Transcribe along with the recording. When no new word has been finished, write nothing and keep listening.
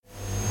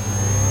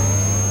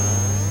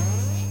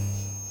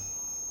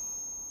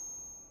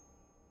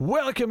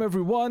Welcome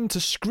everyone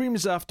to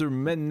Screams After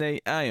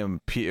Midnight. I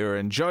am Peter,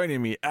 and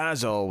joining me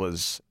as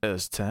always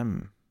is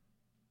Tim.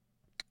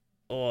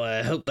 Oh,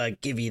 I hope I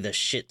give you the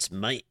shits,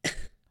 mate.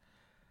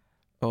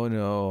 Oh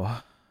no.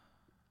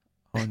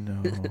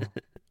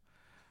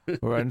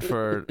 We're in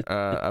for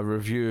a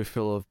review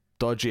full of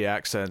dodgy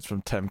accents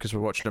from Tim because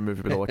we're watching a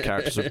movie with all the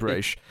characters are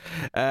British.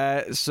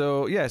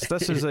 So yes,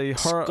 this is a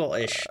horror.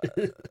 Scottish.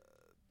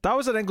 That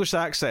was an English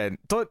accent.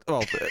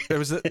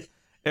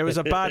 It was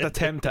a bad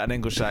attempt at an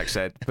English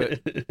accent,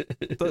 but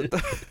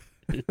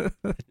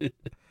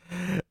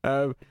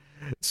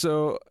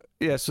so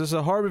yes, this is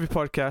a horror movie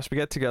podcast. We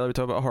get together, we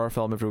talk about a horror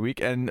film every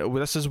week, and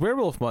this is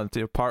Werewolf Month.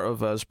 Part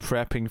of us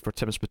prepping for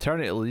Tim's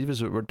paternity leave is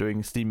that we're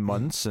doing theme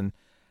months, and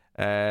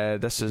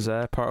this is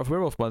part of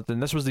Werewolf Month,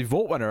 and this was the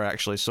vote winner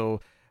actually.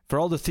 So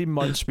for all the theme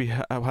months, we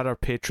had our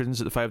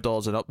patrons at the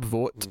 $5 and up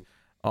vote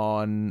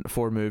on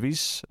 4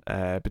 movies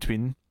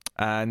between,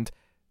 and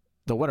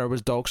the winner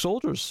was Dog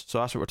Soldiers. So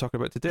that's what we're talking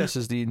about today. This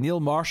is the Neil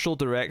Marshall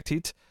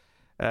directed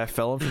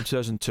film from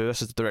 2002.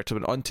 This is the director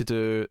went on to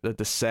do The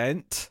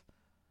Descent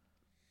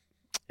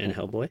And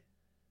Hellboy.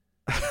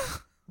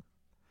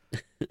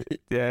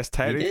 Yes,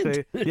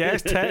 technically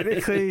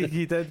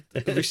he did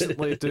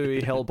recently do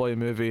a Hellboy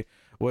movie,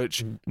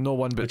 which no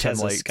one but Tim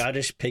has liked. a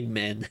Scottish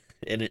pigman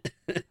in it.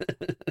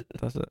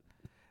 Does it?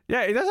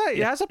 Yeah, he does.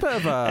 He has a bit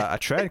of a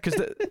trend because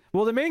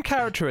the main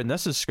character in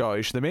this is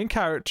Scottish. The main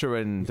character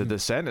in The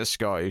Descent is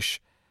Scottish,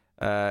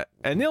 and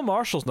Neil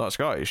Marshall's not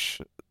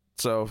Scottish,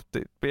 but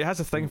he has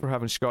a thing for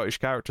having Scottish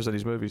characters in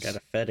his movies. Got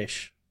a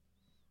fetish.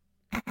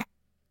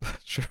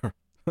 Sure.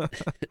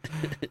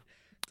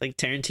 Like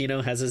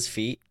Tarantino has his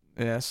feet.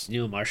 Yes.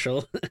 Neil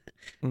Marshall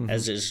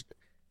has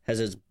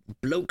his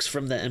blokes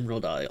from the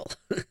Emerald Isle.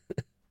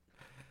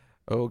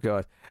 Oh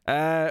God.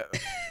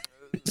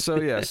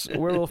 So yes,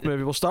 werewolf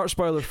movie. We'll start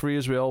spoiler free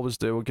as we always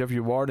do. We'll give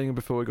you warning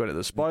before we go into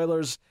the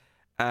spoilers,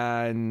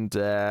 and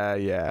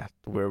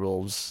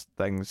werewolves,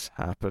 things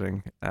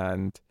happening,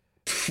 and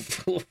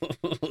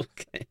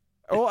Okay.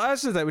 oh,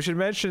 as is that we should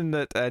mention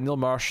that Neil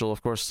Marshall,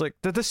 of course, like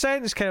The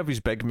Descent is kind of his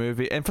big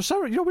movie, and for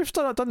some, we've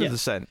still not done The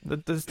Descent. The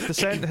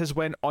Descent has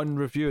went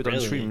unreviewed on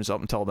streams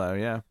up until now.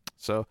 Yeah,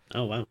 so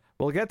Oh wow.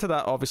 we'll get to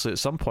that obviously at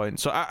some point.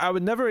 So I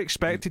would never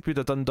expected we'd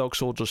have done Dog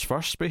Soldiers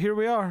first, but here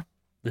we are.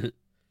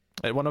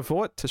 It won a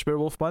vote. It's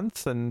Werewolf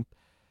Month, and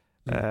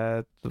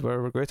we're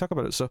going to talk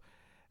about it. So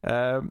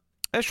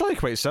it's really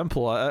quite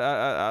simple.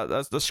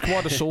 The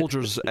squad of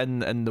soldiers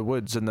in the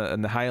woods in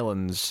the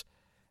Highlands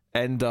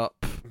end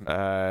up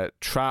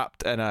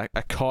trapped in a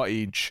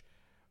cottage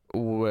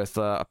with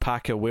a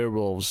pack of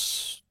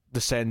werewolves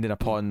descending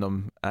upon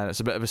them, and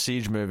it's a bit of a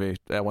siege movie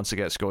once it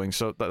gets going.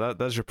 So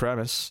that's your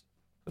premise.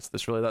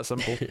 It's really that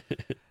simple.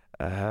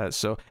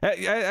 So I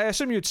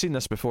assume you'd seen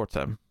this before,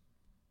 Tim.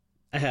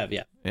 I have,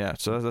 yeah. Yeah,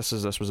 so this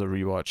was a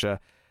rewatch.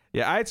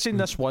 Yeah, I'd seen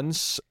this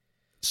once,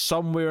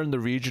 somewhere in the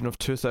region of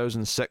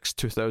 2006,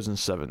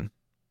 2007.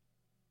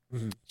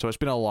 So it's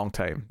been a long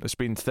time. It's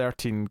been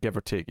 13, give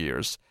or take,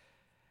 years.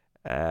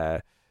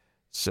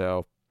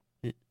 So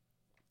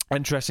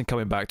interesting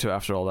coming back to it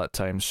after all that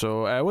time.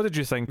 So what did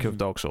you think of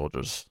Dog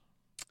Soldiers?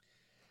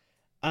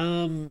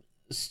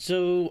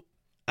 So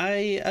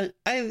I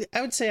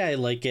would say I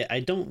like it.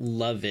 I don't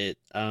love it.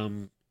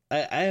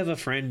 I have a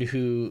friend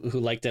who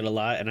liked it a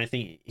lot, and I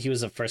think he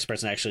was the first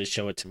person to actually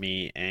show it to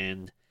me.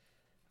 And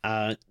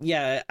I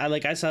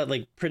saw it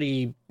like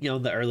pretty,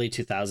 in the early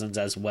 2000s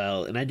as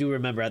well. And I do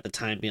remember at the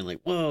time being like,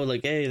 whoa,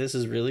 like, hey, this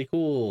is really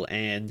cool.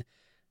 And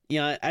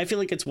I feel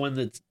like it's one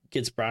that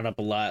gets brought up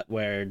a lot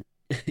where,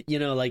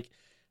 like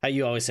how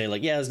you always say,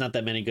 like, yeah, there's not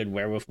that many good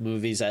werewolf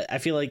movies. I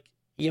feel like,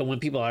 when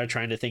people are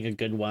trying to think of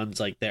good ones,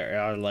 like there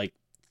are like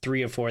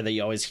 3 or 4 that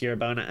you always hear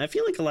about. And I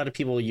feel like a lot of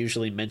people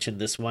usually mention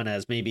this one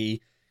as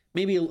maybe a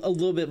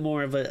little bit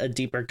more of a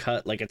deeper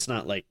cut. Like it's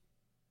not like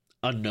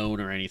unknown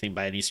or anything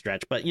by any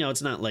stretch, but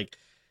it's not like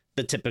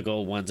the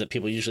typical ones that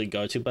people usually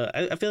go to. But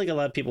I feel like a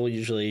lot of people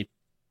usually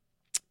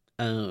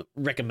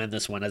recommend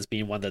this one as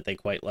being one that they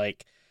quite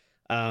like.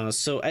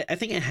 So I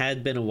think it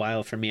had been a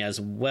while for me as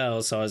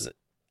well. So I was,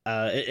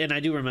 and I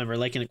do remember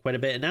liking it quite a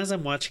bit. And as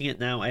I'm watching it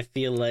now, I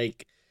feel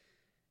like,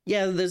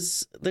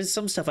 there's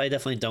some stuff I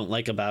definitely don't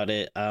like about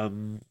it.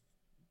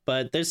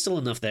 But there's still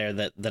enough there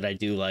that I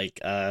do like.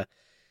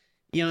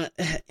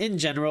 In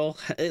general,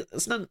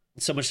 it's not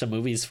so much the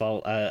movie's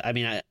fault. I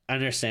mean, I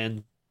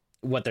understand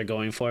what they're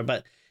going for,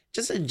 but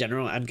just in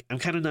general, I'm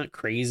kind of not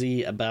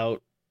crazy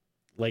about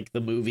like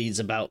the movies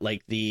about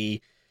like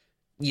the,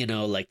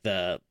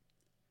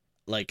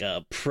 like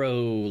a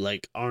pro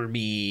like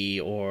army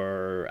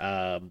or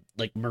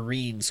like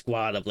Marine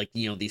squad of like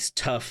these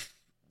tough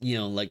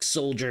like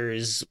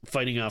soldiers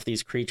fighting off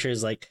these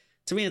creatures. Like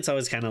to me, it's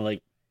always kind of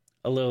like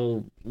a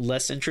little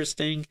less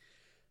interesting.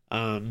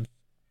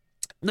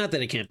 Not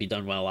that it can't be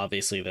done well.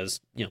 Obviously, there's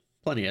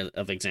plenty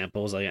of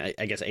examples. Like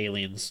I guess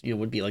Aliens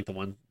would be like the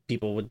one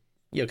people would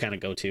kind of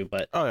go to.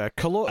 But oh yeah,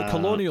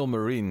 colonial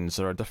Marines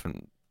are a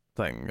different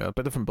thing, a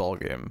bit different ball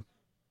game.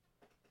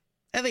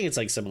 I think it's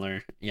like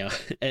similar,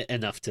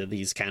 enough to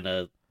these kind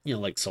of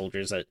like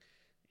soldiers that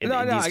in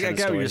no, these I kind of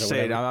get what you're stories or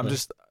saying. whatever. I'm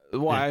just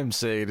what Yeah. I'm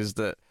saying is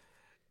that,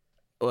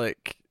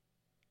 like,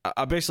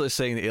 I'm basically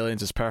saying that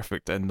Aliens is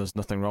perfect and there's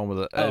nothing wrong with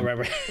it. Oh, And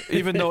right.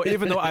 even though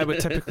I would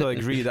typically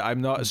agree that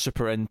I'm not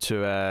super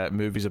into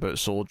movies about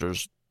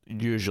soldiers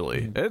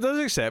usually. There's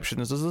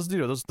exceptions. There's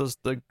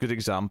the good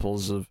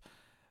examples of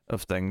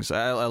things.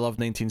 I love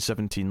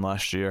 1917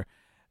 last year,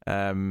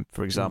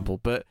 for example.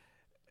 But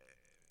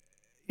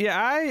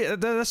yeah,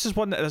 this is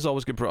one that has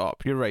always get brought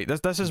up. You're right.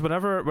 This is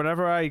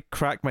whenever I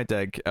crack my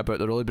dig about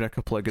there only been a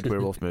couple of good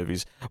werewolf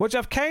movies, which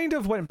I've kind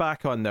of went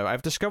back on now.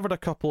 I've discovered a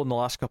couple in the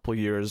last couple of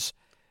years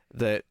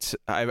that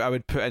I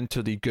would put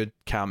into the good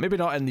camp. Maybe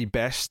not in the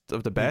best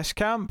of the best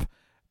camp,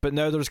 but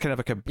now there's kind of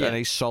like a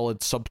nice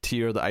solid sub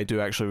tier that I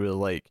do actually really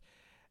like.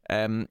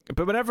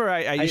 But whenever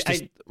I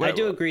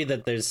do agree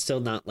that there's still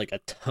not like a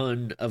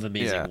ton of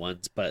amazing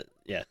ones, but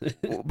yeah.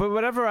 But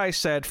whenever I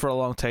said for a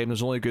long time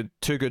there's only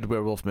two good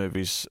werewolf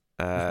movies,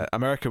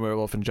 American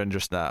Werewolf and Ginger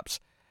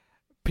Snaps,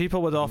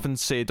 people would often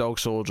say Dog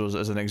Soldiers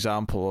as an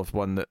example of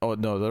one that, oh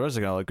no, there is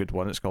another good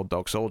one, it's called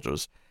Dog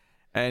Soldiers.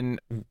 And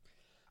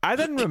I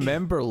didn't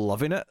remember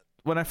loving it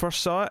when I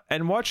first saw it,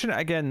 and watching it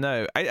again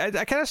now, I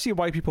kind of see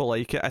why people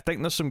like it. I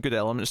think there's some good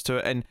elements to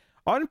it, and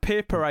on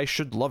paper I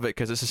should love it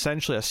because it's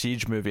essentially a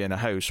siege movie in a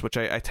house, which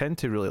I tend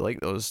to really like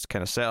those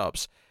kind of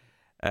setups.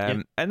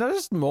 And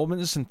there's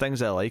moments and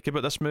things I like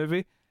about this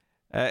movie.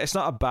 It's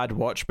not a bad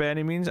watch by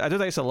any means. I do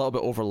think it's a little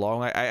bit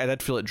overlong. I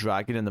did feel it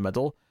dragging in the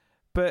middle,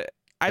 but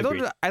I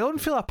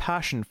don't feel a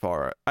passion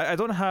for it. I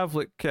don't have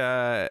like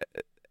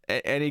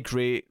any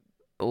great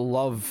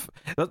love.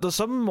 There's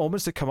some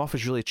moments that come off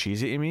as really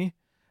cheesy to me.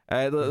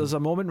 There's a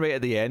moment right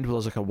at the end where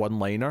there's like a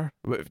one-liner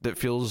that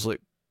feels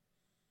like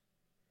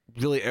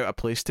really out of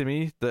place to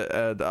me. That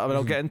I mean,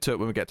 I'll get into it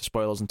when we get to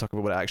spoilers and talk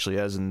about what it actually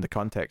is and the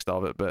context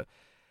of it, but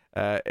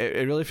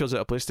it really feels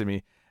out of place to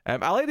me. I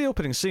like the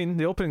opening scene.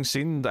 The opening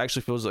scene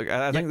actually feels like,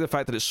 I think the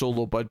fact that it's so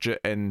low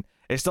budget, and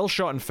it's still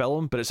shot in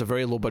film, but it's a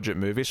very low budget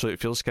movie, so it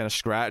feels kind of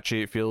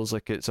scratchy. It feels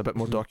like it's a bit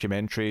more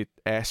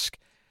documentary-esque.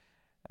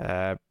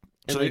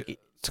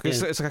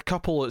 It's like a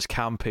couple that's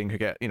camping who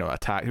get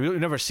attacked. We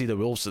never see the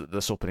wolves at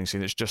this opening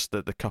scene. It's just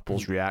the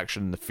couple's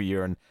reaction, the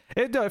fear, and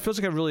it feels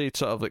like a really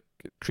sort of like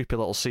creepy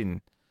little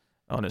scene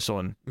on its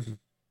own.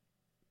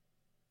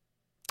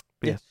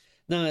 Yeah.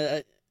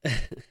 No,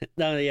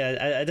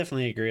 I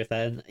definitely agree with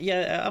that. And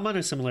yeah, I'm on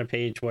a similar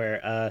page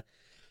where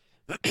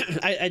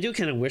I do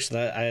kind of wish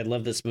that I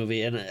love this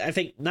movie, and I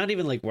think not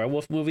even like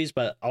werewolf movies,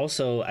 but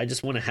also I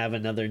just want to have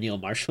another Neil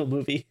Marshall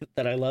movie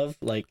that I love,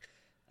 like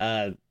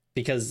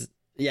because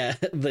yeah,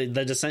 the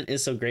Descent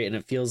is so great, and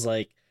it feels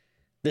like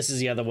this is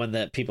the other one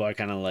that people are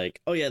kind of like,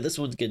 oh yeah, this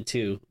one's good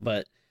too.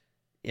 But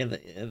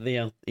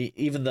yeah,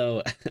 even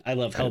though I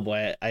love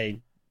Hellboy, I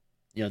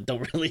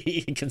don't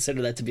really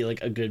consider that to be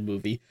like a good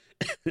movie.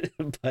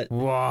 But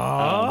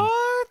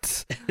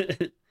what?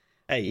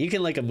 Hey, you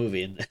can like a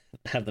movie and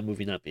have the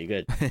movie not be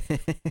good.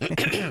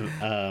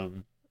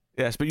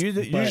 Yes, but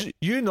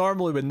you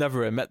normally would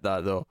never admit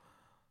that though.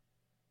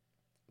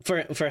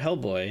 For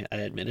Hellboy, I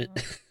admit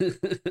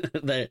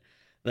it.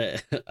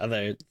 The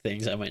other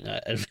things I might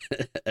not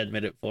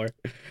admit it for.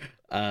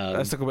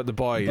 Let's talk about The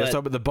Boy. Let's talk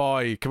about The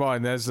Boy. Come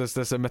on, let's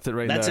admit it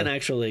right now. That's an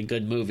actually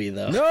good movie,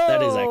 though. No,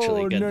 that is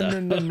actually good, though.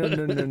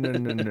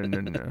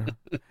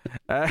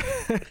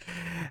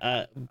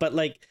 No.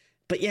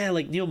 But yeah,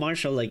 like Neil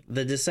Marshall, like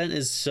The Descent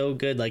is so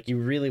good. Like you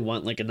really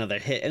want like another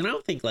hit, and I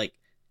don't think like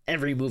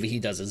every movie he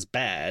does is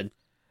bad,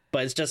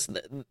 but it's just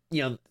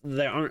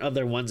there aren't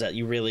other ones that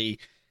you really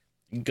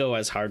go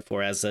as hard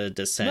for as a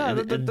Descent.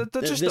 No,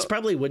 this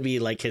probably would be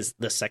like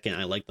the second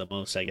I like the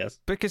most, I guess.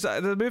 Because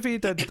the movie he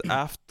did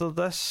after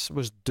this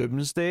was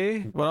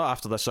Doomsday. Well, not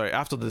after this, sorry,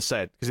 after The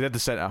Descent, because he did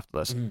Descent after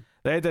this. Mm-hmm.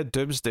 They did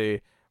Doomsday,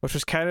 which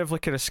was kind of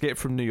like an Escape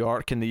from New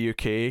York in the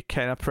UK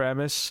kind of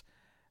premise,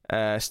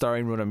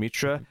 starring Rona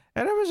Mitra,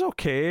 and it was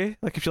okay.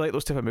 Like if you like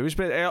those type of movies,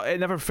 but it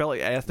never felt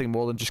like anything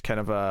more than just kind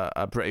of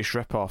a British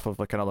rip-off of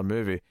like another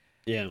movie.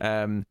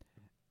 Yeah.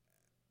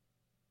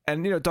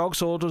 And Dog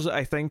Soldiers,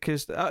 I think,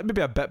 is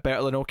maybe a bit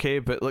better than okay,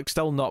 but like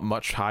still not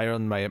much higher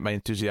on my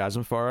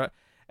enthusiasm for it.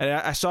 And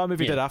I saw a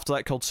movie did after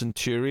that called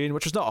Centurion,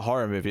 which was not a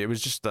horror movie. It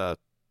was just it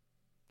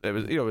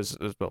was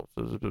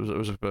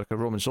like a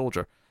Roman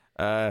soldier,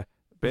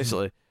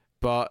 basically.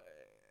 But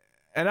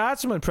and it had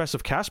some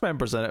impressive cast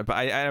members in it. But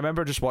I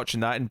remember just watching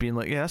that and being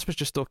like, yeah, this was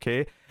just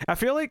okay. I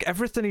feel like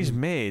everything he's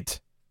made,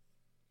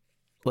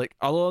 like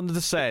other than The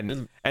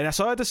Descent, and I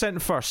saw The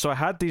Descent first, so I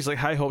had these like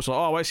high hopes. Like,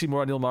 I want to see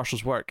more of Neil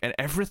Marshall's work, and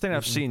everything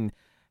I've seen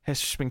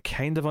has just been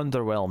kind of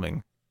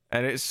underwhelming,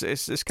 and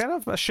it's kind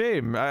of a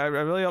shame. It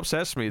really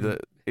upsets me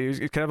that he's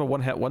kind of a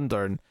one-hit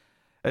wonder, and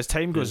as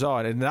time goes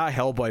on, and that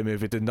Hellboy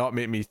movie did not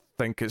make me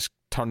think it's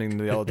turning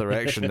the other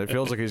direction. It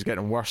feels like he's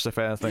getting worse, if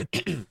anything.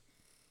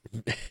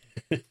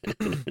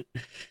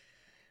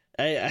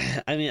 I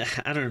mean,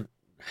 I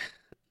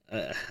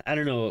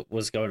don't know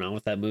what's going on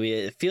with that movie.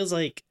 It feels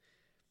like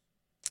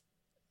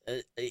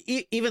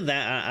even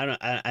that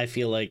I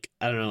feel like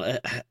I don't know.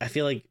 I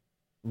feel like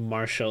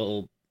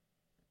Marshall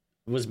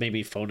was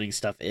maybe phoning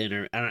stuff in,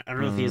 or I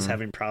don't know if he's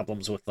having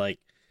problems with like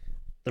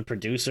the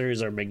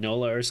producers or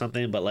Mignola or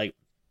something, but like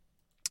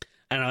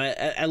I don't know,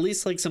 at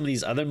least like some of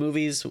these other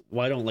movies,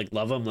 while I don't like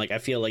love him, like I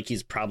feel like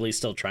he's probably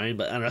still trying,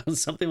 but I don't know,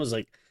 something was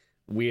like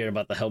weird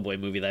about the Hellboy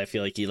movie that I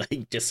feel like he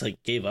like just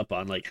like gave up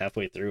on like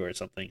halfway through or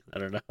something. I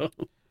don't know.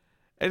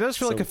 It does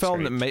feel So like a film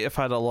strange. that might have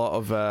had a lot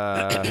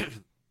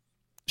of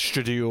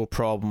studio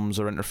problems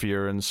or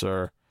interference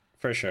or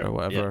For sure.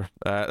 whatever.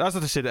 That's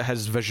not to say that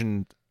his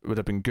vision would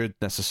have been good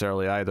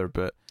necessarily either,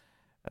 but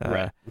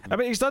Right. I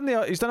mean, he's done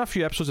a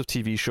few episodes of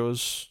TV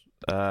shows,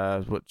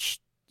 which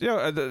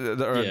that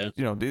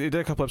are he did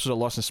a couple episodes of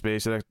Lost in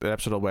Space, he did an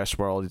episode of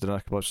Westworld, he did a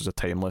couple episodes of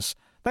Timeless.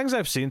 Things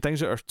I've seen, things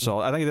that are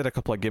solid. I think he did a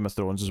couple of Game of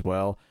Thrones as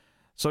well.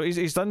 So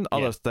he's done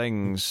other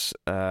things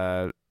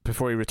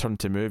before he returned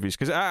to movies.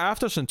 Because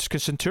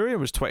Centurion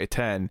was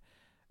 2010,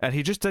 and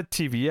he just did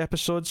TV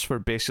episodes for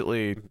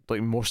basically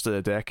like most of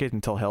the decade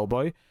until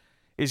Hellboy.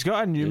 He's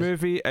got a new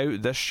movie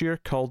out this year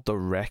called The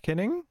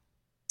Reckoning.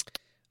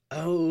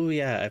 Oh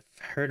yeah, I've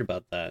heard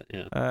about that.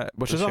 Yeah,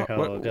 which Not sure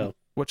how it'll go.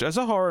 which is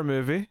a horror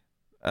movie.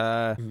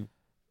 Mhm.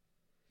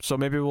 So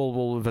maybe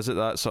we'll visit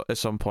that at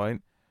some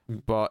point.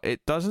 But it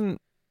doesn't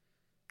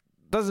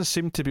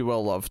seem to be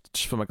well loved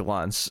just from a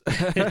glance.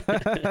 Okay.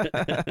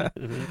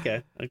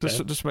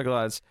 Just from a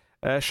glance.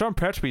 Sean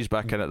Pertwee's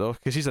back in it though,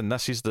 because he's in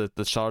this. He's the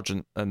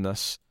sergeant in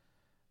this.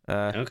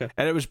 Okay.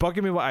 And it was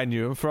bugging me what I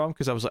knew him from,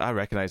 because I was like, I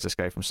recognize this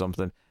guy from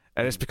something,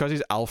 and it's because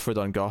he's Alfred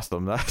on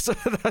Gotham. That's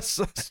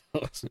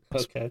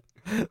Okay.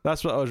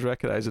 that's what I was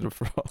recognizing him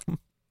from.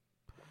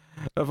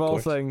 Of all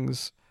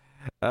things.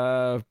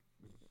 But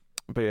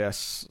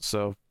yes,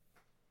 so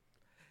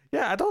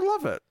yeah, I don't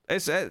love it.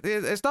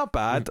 It's not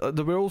bad.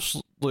 The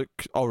werewolves look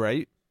all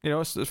right.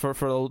 It's for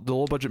the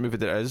low budget movie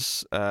that it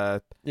is.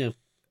 Yeah,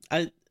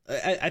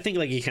 I think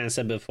like you kind of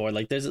said before,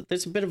 like there's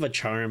a bit of a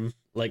charm,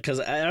 like because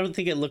I don't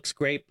think it looks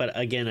great, but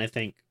again, I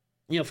think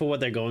for what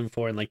they're going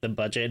for and like the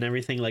budget and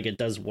everything, like it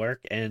does work,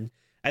 and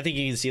I think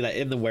you can see that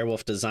in the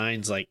werewolf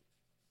designs. Like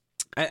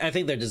I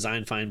think they're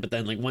designed fine, but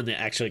then like when it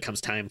actually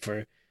comes time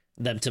for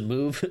them to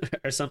move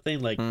or something,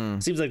 like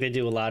seems like they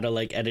do a lot of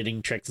like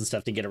editing tricks and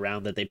stuff to get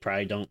around that they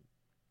probably don't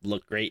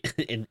look great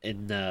in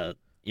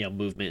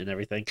movement and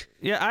everything.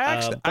 Yeah,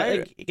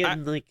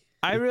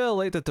 I really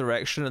like the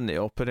direction in the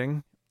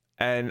opening,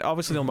 and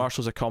obviously Neil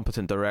Marshall's a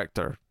competent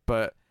director,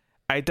 but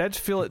I did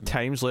feel at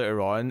times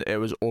later on it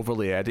was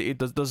overly edited.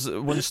 There's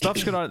when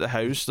stuff's going on at the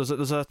house,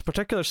 there's a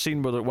particular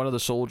scene where one of the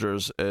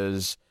soldiers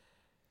is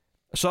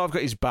sort of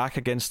got his back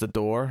against the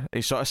door.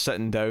 He's sort of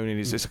sitting down, and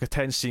it's like a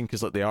tense scene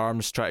because like the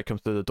arms try to come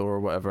through the door or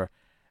whatever,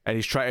 and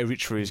he's trying to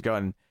reach for his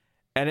gun,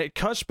 and it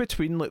cuts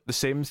between like the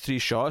same three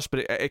shots, but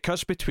it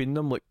cuts between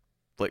them like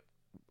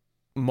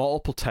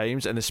multiple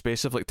times in the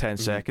space of like 10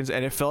 seconds,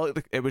 and it felt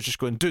like it was just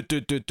going do,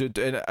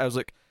 and I was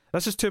like,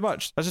 this is too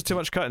much. This is too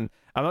much cutting.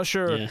 I'm not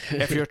sure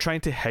if you're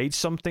trying to hide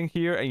something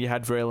here and you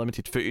had very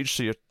limited footage,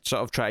 so you're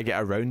sort of trying to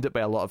get around it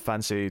by a lot of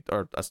fancy,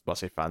 or I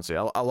say fancy,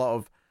 a lot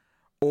of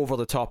over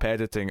the top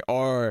editing,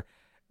 or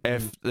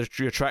if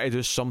you're trying to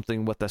do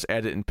something with this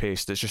editing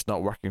paste that's just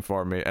not working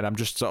for me, and I'm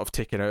just sort of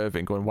taken out of it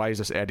and going, why is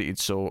this edited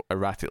so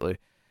erratically?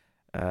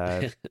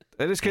 It's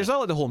not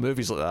like the whole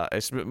movie's like that.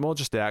 It's more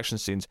just the action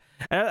scenes,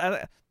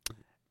 and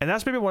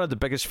that's maybe one of the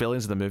biggest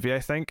failings of the movie, I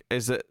think,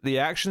 is that the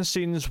action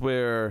scenes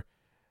where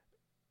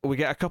we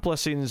get a couple of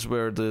scenes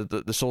where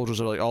the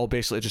soldiers are like all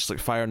basically just like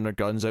firing their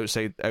guns out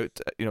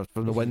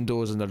from the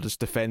windows, and they're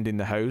just defending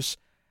the house.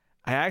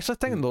 I actually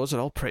think those are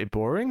all pretty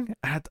boring.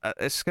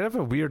 It's kind of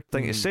a weird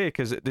thing to say,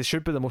 because they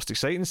should be the most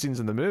exciting scenes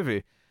in the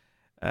movie.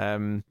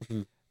 But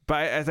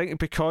I think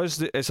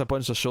because it's a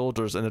bunch of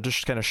soldiers and they're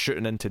just kind of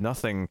shooting into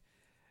nothing,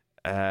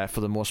 for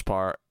the most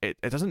part,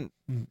 it doesn't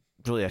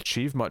really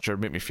achieve much or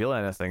make me feel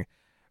anything.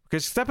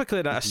 Because typically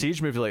in a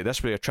siege movie like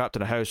this, where you're trapped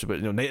in a house,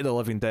 but Night of the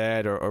Living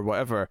Dead or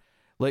whatever,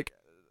 like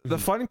the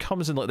fun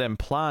comes in like them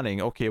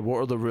planning. Okay, what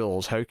are the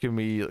rules? How can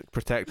we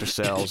protect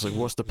ourselves? Like,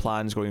 what's the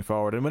plans going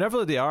forward? And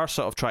whenever they are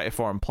sort of trying to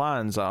form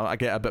plans, I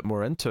get a bit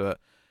more into it.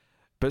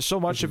 But so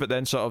much of it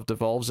then sort of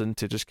devolves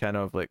into just kind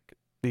of like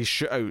these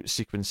shootout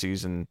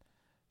sequences and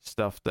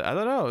stuff that I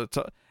don't know.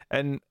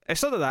 And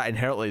it's not that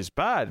inherently is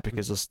bad,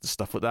 because there's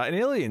stuff like that in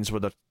Aliens where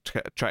they're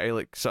trying to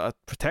like sort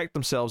of protect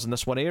themselves in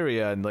this one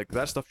area, and like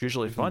that stuff's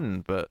usually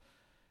fun. But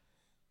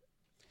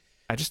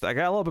I got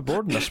a little bit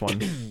bored in this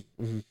one.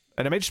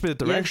 And it may just be the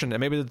direction.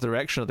 And maybe the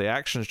direction of the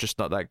action is just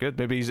not that good.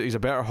 Maybe he's a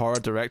better horror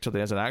director than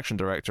he is an action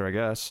director, I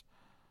guess.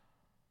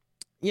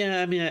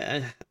 Yeah, I mean,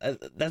 I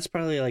that's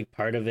probably like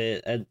part of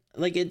it.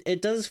 Like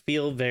it does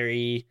feel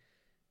very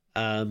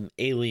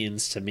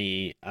Aliens to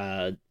me.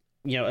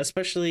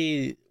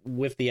 Especially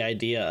with the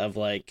idea of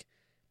like,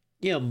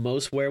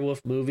 most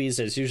werewolf movies,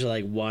 there's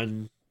usually like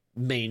one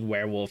main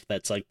werewolf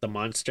that's like the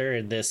monster.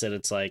 In this, and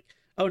it's like,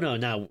 oh no,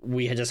 now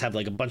we just have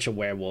like a bunch of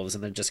werewolves,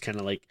 and they're just kind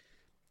of like,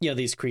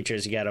 these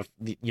creatures you gotta,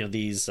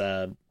 these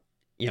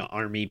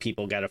army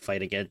people gotta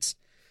fight against.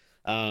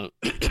 But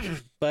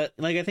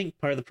like I think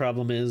part of the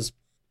problem is,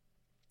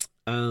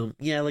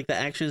 like the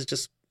action is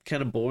just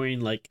kind of boring.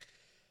 Like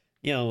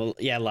you know,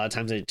 yeah, a lot of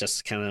times it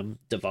just kind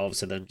of devolves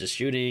to them just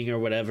shooting or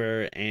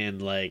whatever,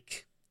 and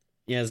like,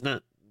 yeah, it's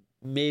not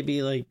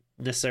maybe like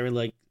necessarily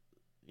like,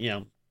 you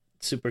know,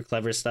 super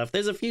clever stuff.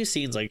 There's a few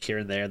scenes like here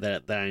and there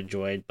that I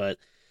enjoyed, but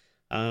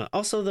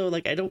also though,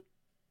 like I don't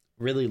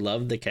really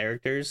love the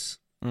characters.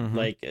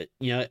 Like,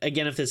 you know,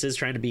 again, if this is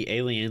trying to be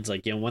Aliens,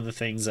 like, you know, one of the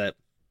things that,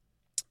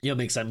 you know,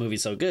 makes that movie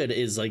so good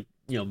is like,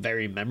 you know,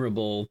 very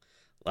memorable,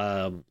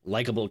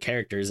 likable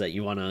characters that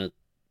you want to,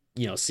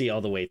 you know, see all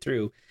the way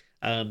through.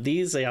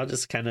 These, they all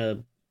just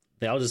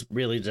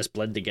really just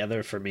blend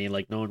together for me.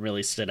 Like no one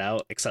really stood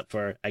out except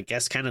for, I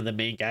guess, kind of the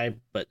main guy,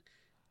 but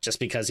just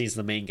because he's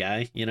the main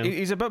guy, you know,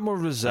 he's a bit more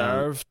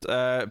reserved.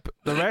 But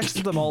the rest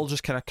of them all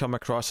just kind of come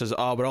across as,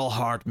 oh, we're all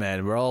hard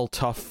men, we're all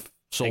tough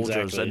soldiers,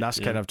 exactly, and that's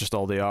kind of just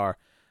all they are.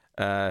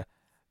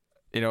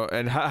 You know,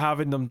 and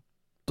having them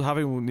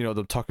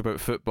talk about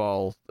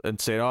football and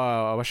say,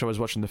 "Oh, I wish I was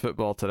watching the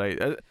football tonight,"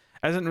 it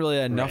isn't really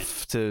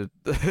enough to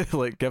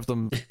like give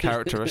them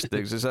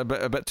characteristics. It's a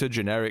bit too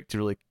generic to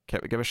really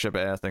give a shit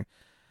about anything.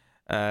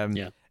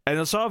 And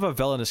there's sort of a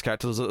villainous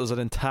character. There's an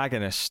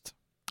antagonist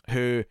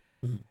who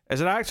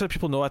is an actor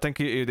people know. I think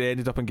he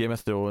ended up in Game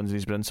of Thrones and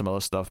he's been in some other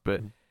stuff,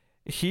 but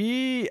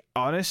he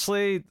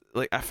honestly,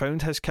 like, I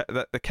found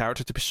the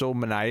character to be so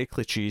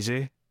maniacally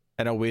cheesy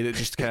in a way that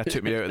just kind of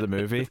took me out of the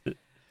movie.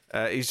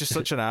 He's just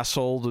such an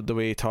asshole, the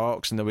way he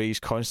talks and the way he's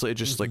constantly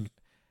just like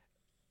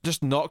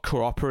just not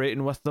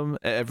cooperating with them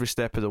at every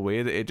step of the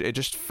way, that it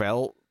just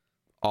felt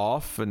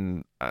off.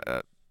 And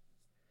I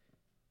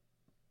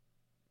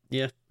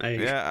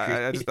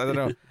don't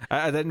know.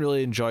 I didn't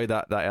really enjoy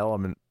that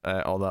element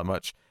all that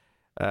much.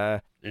 I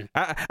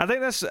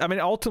think this, I mean,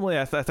 ultimately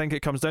I think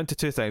it comes down to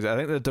two things. I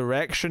think the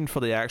direction for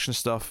the action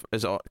stuff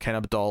is kind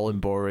of dull and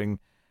boring,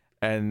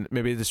 and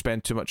maybe they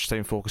spend too much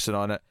time focusing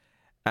on it.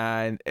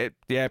 And it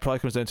probably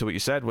comes down to what you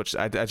said, which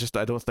I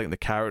don't think the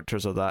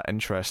characters are that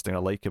interesting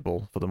or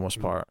likable for the most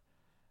part.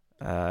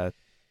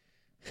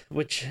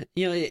 Which,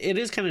 you know, it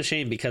is kind of a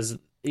shame because,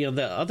 you know,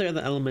 the other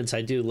elements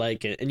I do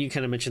like it, and you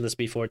kind of mentioned this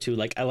before too.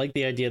 Like, I like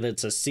the idea that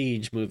it's a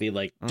siege movie,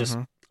 like just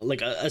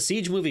like a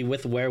siege movie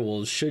with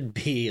werewolves should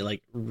be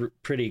like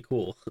pretty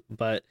cool.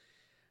 But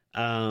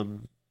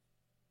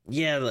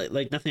yeah,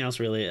 like nothing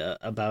else really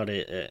about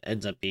it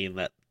ends up being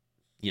that,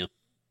 you know,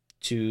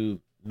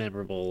 too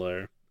memorable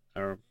or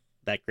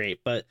that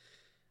great. But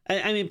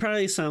I mean,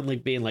 probably sound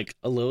like being like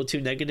a little too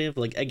negative.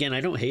 Like, again,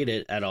 I don't hate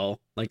it at all.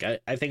 Like,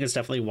 I think it's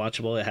definitely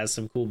watchable. It has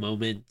some cool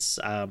moments.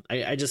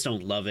 I just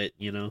don't love it,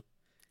 you know.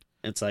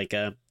 It's like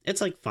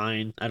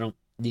fine. I don't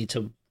need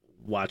to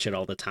watch it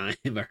all the time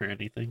or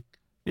anything.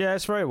 Yeah,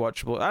 it's very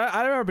watchable.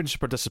 I never been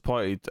super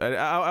disappointed.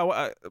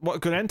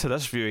 Going into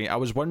this viewing, I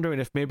was wondering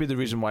if maybe the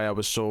reason why I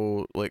was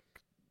so like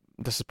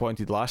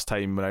disappointed last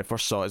time when I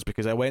first saw it is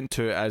because I went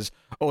to it as,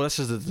 oh, this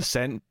is the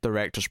Descent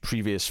director's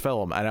previous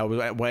film, and I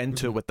went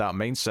into it with that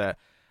mindset.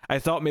 I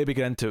thought maybe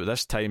get into it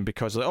this time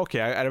because, like,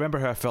 okay, I remember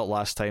how I felt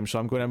last time, so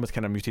I'm going in with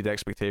kind of muted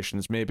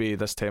expectations. Maybe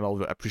this time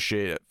I'll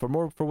appreciate it for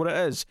what it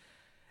is.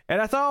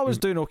 And I thought I was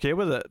doing okay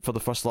with it for the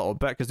first little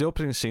bit, because the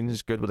opening scene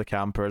is good with the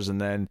campers, and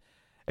then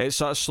it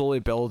starts slowly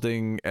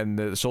building, and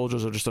the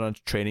soldiers are just on a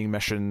training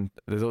mission.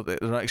 They're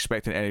not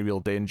expecting any real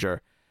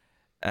danger.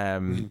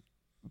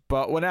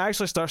 But when it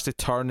actually starts to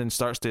turn and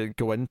starts to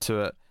go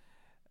into it,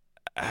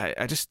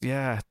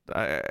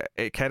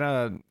 it kind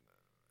of,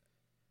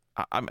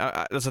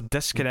 there's a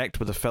disconnect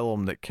with the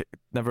film that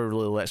never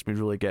really lets me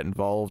really get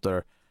involved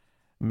or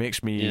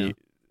makes me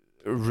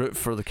root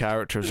for the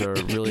characters or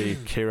really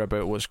care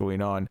about what's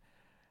going on.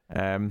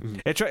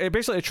 It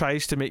basically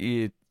tries to make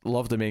you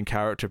love the main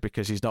character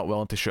because he's not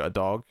willing to shoot a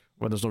dog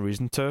when there's no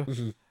reason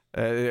to.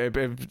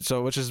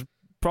 So, which is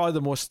probably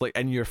the most like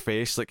in your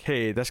face, like,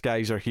 hey, this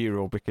guy's our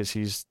hero because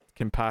he's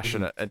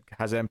compassionate and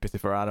has empathy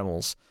for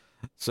animals.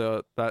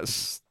 So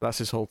that's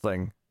his whole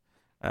thing.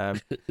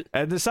 And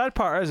the sad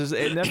part is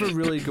it never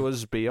really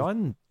goes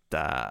beyond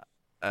that.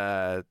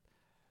 There's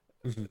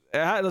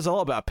a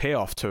little bit of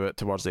payoff to it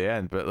towards the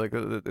end, but like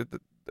it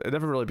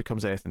never really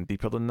becomes anything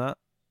deeper than that,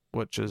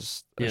 which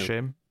is a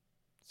shame.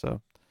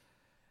 So,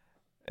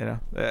 you know,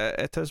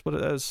 it is what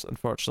it is,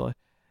 unfortunately.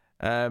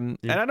 And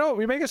I know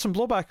we may get some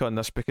blowback on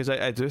this because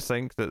I do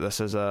think that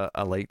this is a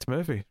liked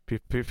movie.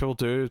 People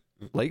do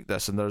like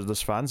this, and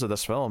there's fans of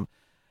this film.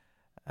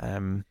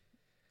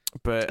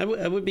 But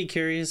I would be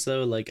curious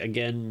though, like,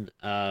 again,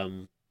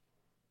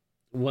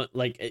 what,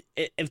 like,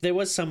 if there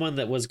was someone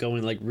that was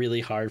going like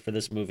really hard for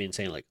this movie and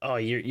saying like, oh,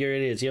 you're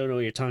idiots, you don't know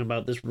what you're talking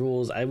about, this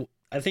rules. I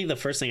think the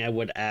first thing I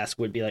would ask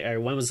would be like, all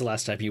right, when was the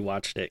last time you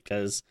watched it?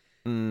 Because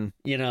you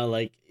know,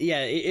 like,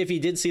 yeah, if you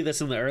did see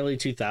this in the early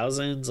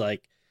 2000s,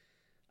 like,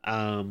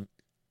 and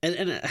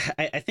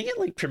I think it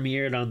like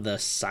premiered on the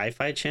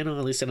Sci-Fi Channel,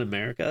 at least in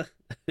America,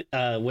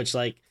 which,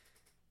 like,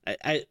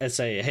 I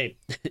say, hey,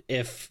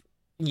 if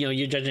you know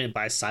you're judging it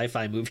by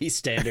sci-fi movie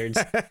standards,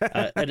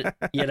 and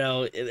you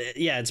know,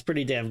 it's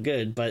pretty damn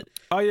good. But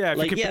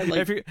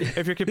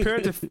if you're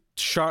compared to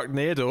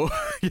Sharknado,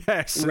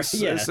 yes,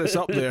 it's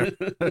up there.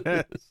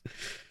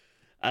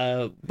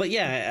 But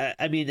yeah,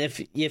 I mean, if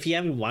you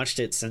haven't watched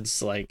it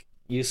since, like,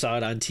 you saw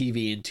it on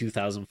TV in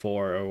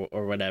 2004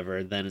 or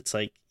whatever, then it's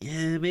like,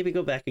 yeah, maybe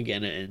go back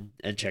again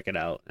and check it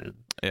out. And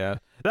yeah,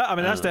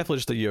 that's definitely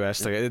just a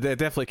US thing. It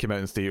definitely came out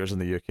in theaters in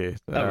the UK,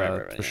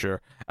 for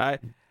sure. I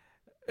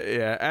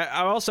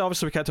also,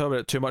 obviously we can't talk about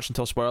it too much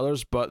until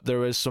spoilers, but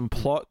there is some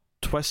plot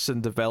twists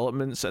and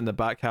developments in the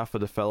back half of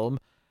the film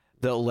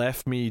that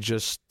left me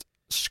just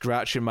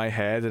scratching my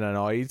head and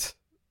annoyed,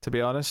 to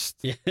be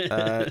honest.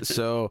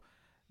 So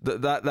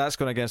that's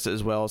going against it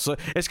as well. So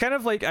it's kind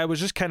of like I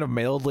was just kind of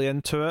mildly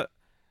into it,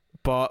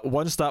 but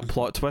once that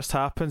plot twist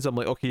happens, I'm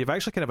like, okay, you've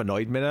actually kind of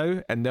annoyed me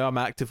now, and now I'm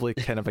actively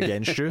kind of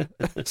against you.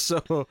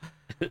 So,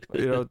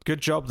 good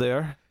job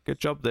there.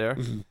 Which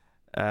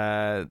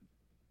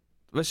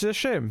is a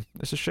shame.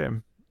 It's a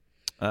shame.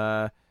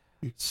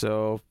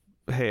 So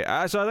hey,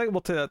 so I think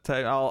we'll take that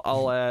time.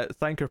 I'll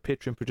thank our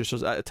Patreon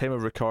producers at the time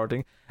of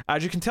recording.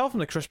 As you can tell from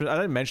the Christmas, I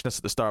didn't mention this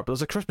at the start, but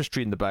there's a Christmas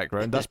tree in the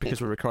background. That's because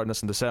we're recording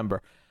this in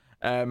December.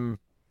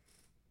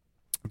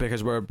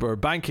 Because we're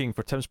banking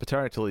for Tim's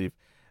paternity leave.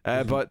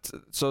 But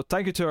so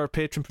thank you to our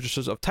Patreon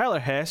producers of Tyler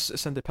Hess,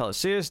 Cindy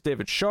Palacios,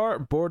 David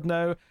Sharp, Board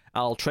Now,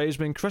 Al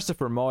Treisman,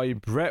 Christopher Moy,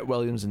 Brett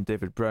Williams, and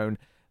David Brown.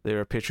 They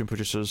are Patreon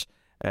producers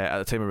at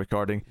the time of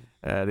recording.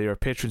 They are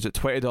patrons at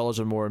 $20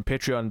 or more on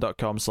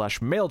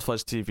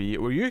patreon.com/MailedFuzzTV,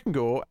 where you can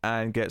go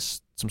and get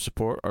some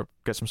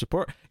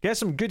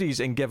goodies,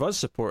 and give us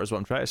support, is what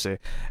I'm trying to say,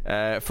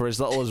 for as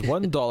little as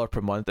 $1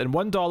 per month. And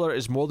 $1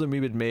 is more than we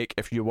would make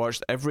if you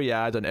watched every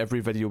ad on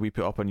every video we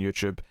put up on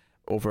YouTube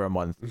over a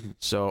month.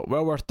 So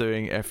well worth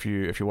doing if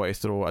you want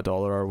to throw $1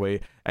 our way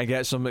and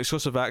get some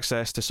exclusive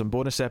access to some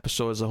bonus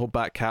episodes, a whole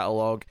back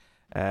catalogue,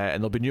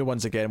 and there'll be new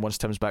ones again once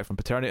Tim's back from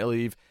paternity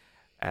leave.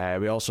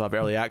 We also have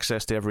early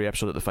access to every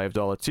episode at the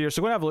 $5 tier,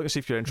 so go and have a look and see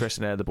if you're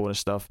interested in any of the bonus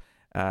stuff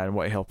and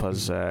want to help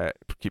us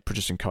keep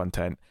producing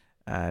content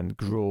and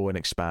grow and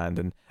expand.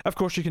 And of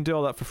course you can do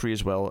all that for free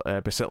as well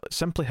by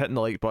simply hitting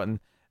the like button,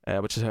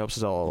 which helps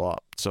us all a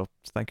lot, so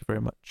thank you very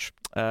much.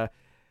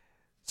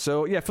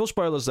 So yeah, full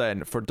spoilers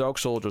then for Dog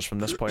Soldiers from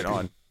this point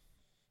on.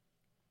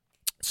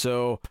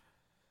 So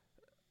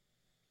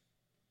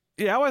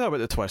yeah, I want to talk about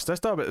the twist. Let's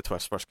talk about the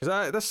twist first,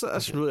 because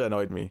this really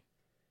annoyed me.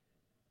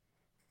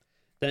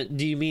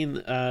 Do you mean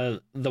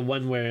the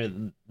one where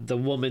the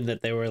woman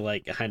that they were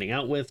like hiding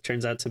out with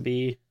turns out to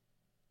be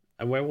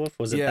a werewolf?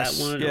 Was it that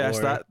one? Yes,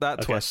 that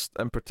okay. Twist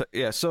in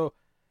particular. Yeah, so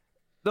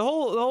the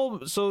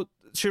whole so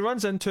she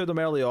runs into them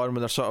early on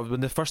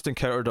when they first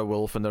encountered a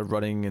wolf and they're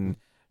running, and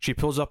she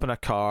pulls up in a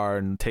car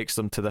and takes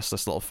them to this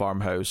little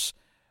farmhouse,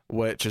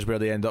 which is where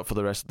they end up for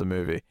the rest of the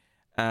movie.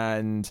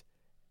 And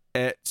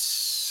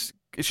she's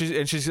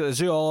a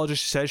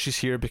zoologist. She says she's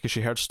here because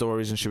she heard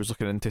stories and she was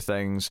looking into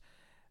things.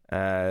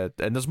 And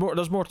there's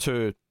more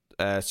to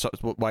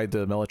why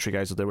the military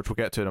guys are there, which we'll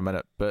get to in a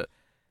minute. But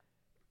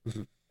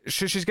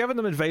she's giving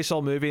them advice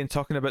all movie and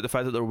talking about the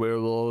fact that they're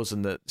werewolves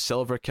and that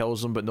Silver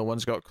kills them, but no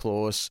one's got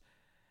close.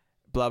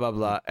 Blah blah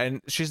blah.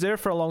 And she's there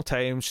for a long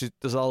time.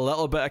 There's a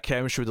little bit of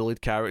chemistry with the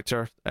lead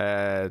character.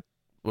 What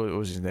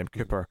was his name?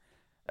 Cooper.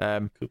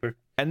 Cooper.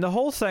 And the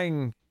whole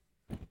thing,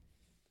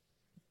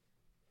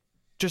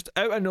 just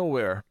out of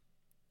nowhere,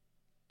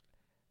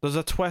 there's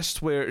a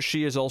twist where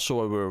she is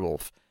also a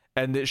werewolf.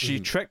 And that she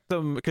tricked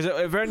them, because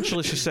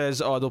eventually she says,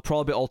 "Oh, they'll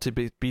probably all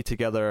be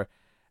together,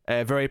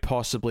 very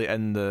possibly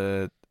in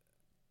the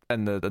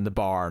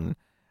barn."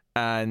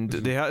 And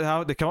they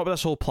come up with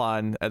this whole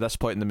plan at this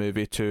point in the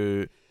movie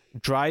to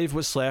drive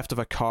what's left of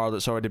a car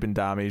that's already been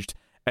damaged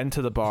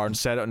into the barn,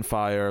 set it on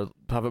fire,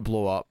 have it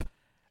blow up.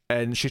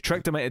 And she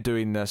tricked them into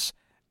doing this,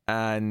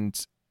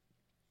 and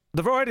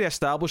they've already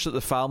established that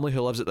the family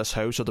who lives at this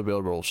house are the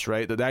werewolves,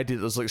 right? That the idea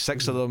that there's like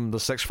 6 of them,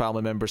 there's 6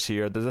 family members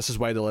here, that this is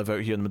why they live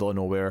out here in the middle of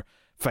nowhere.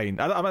 Fine.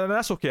 I mean,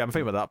 that's okay. I'm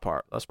fine with that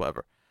part. That's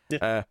whatever.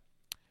 Yeah.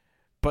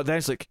 But then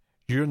it's like,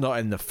 you're not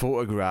in the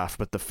photograph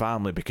with the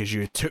family because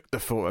you took the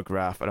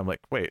photograph. And I'm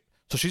like, wait,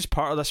 so she's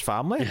part of this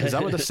family? Is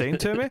that what they're saying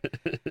to me?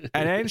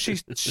 And then she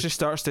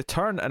starts to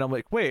turn, and I'm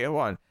like, wait, hold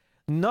on.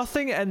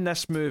 Nothing in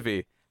this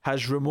movie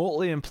has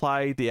remotely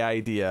implied the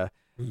idea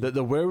that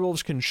the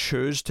werewolves can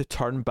choose to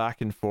turn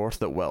back and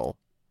forth at will.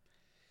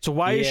 So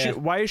why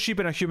has she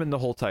been a human the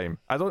whole time?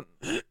 I don't.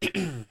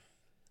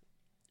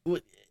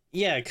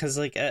 Yeah, because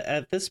like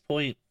at this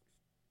point,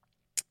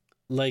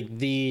 like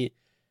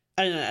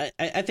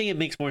I think it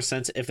makes more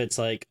sense if it's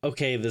like,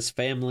 okay, this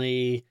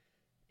family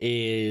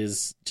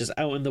is just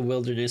out in the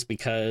wilderness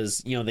because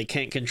they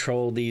can't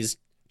control these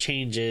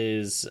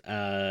changes,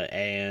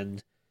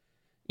 and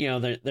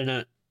they're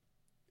not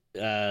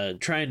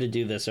trying to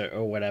do this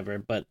or whatever.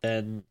 But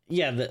then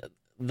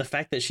the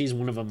fact that she's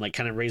one of them like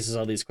kind of raises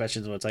all these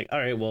questions where it's like, all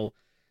right, well,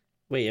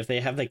 wait, if they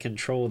have the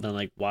control, then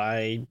like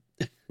why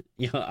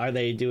are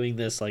they doing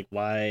this? Like,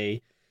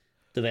 why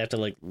do they have to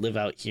like live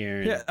out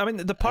here? Yeah, I mean,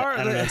 the part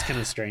I don't know, that's kind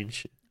of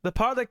strange. The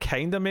part that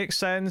kind of makes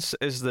sense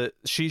is that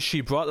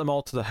she brought them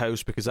all to the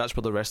house because that's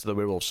where the rest of the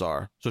werewolves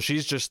are. So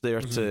she's just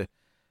there to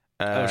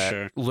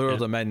lure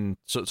them in,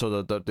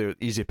 so they're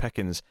easy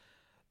pickings.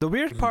 The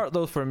weird part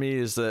though for me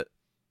is that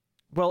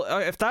well,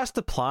 if that's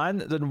the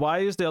plan, then why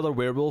is the other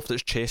werewolf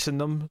that's chasing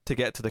them to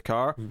get to the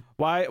car?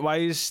 Why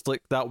is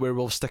like that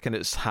werewolf sticking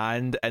its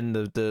hand in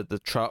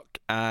the truck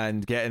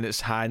and getting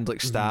its hand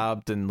like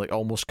stabbed and like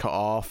almost cut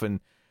off, and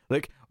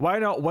like why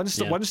not once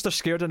they're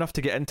scared enough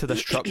to get into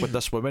this truck with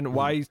this woman,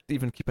 why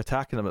even keep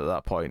attacking them at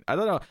that point? I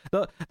don't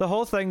know. The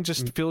whole thing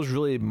just feels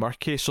really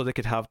murky, so they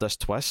could have this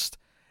twist.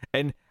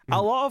 And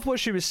a lot of what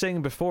she was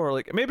saying before,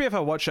 like maybe if I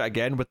watch it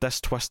again with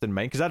this twist in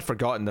mind, because I'd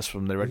forgotten this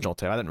from the original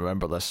time. I didn't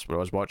remember this when I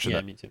was watching it.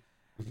 Yeah, me too.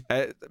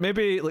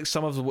 Maybe like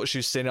some of what she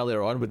was saying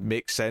earlier on would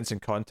make sense in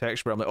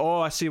context, where I'm like, oh,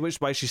 I see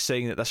why she's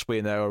saying it this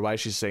way now, or why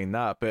she's saying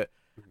that. But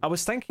I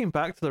was thinking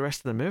back to the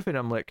rest of the movie, and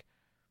I'm like,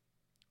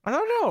 I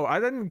don't know. I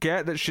didn't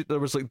get that there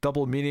was like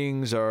double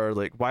meanings, or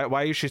like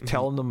why is she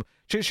telling them?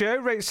 She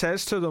outright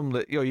says to them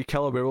that you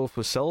kill a werewolf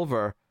with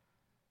silver,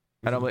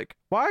 and I'm like,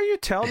 why are you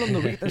telling them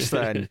the weakness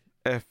then?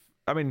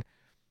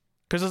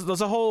 Because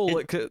there's a whole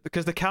like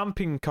because the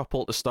camping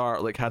couple at the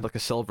start like had like a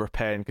silver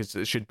pen because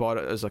she'd bought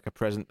it as like a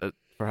present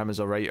for him as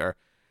a writer,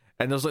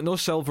 and there's like no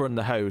silver in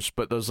the house,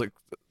 but there's like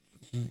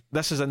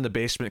this is in the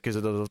basement because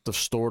they've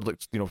stored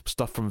like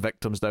stuff from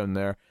victims down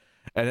there,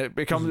 and it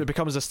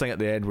becomes this thing at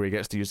the end where he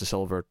gets to use the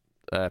silver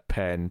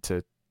pen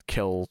to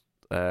kill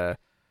the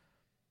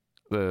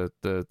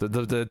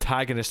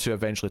antagonist who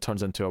eventually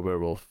turns into a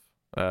werewolf,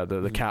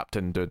 the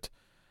captain dude.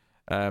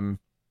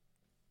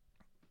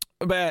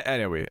 But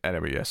anyway,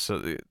 yes.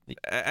 So,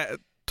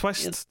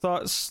 twist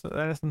thoughts,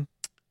 anything?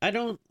 I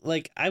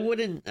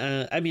wouldn't.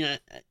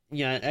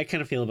 I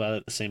kind of feel about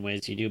it the same way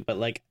as you do. But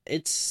like,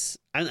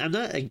 I'm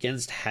not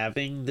against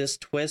having this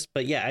twist.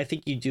 But yeah, I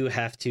think you do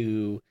have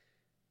to,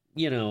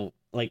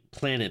 like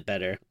plan it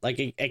better. Like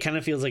it kind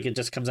of feels like it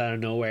just comes out of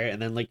nowhere,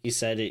 and then like you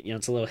said,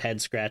 it's a little head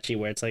scratchy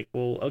where it's like,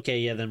 well, okay,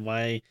 yeah, then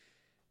why,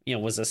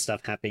 was this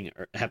stuff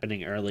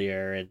happening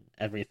earlier and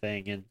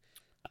everything, and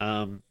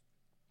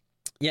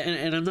yeah,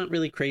 and I'm not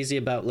really crazy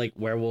about like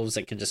werewolves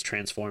that can just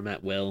transform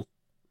at will.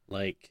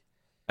 Like,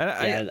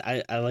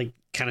 I like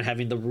kind of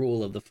having the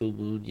rule of the full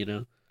moon,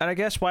 And I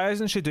guess why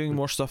isn't she doing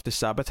more stuff to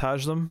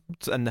sabotage them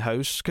in the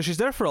house? Because she's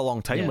there for a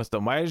long time with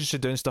them. Why isn't she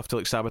doing stuff to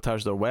like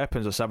sabotage their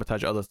weapons or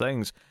sabotage other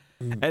things?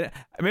 And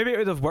maybe it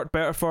would have worked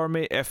better for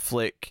me if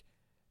like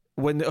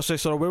when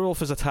a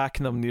werewolf is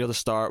attacking them near the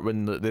start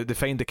when they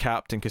find the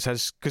captain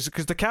because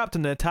the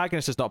captain, the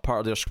antagonist, is not part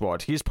of their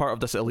squad. He's part of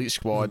this elite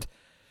squad.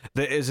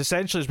 That is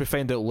essentially, as we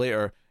find out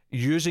later,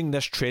 using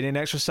this training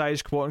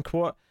exercise, quote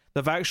unquote.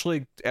 They've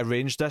actually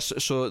arranged this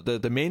so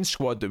the main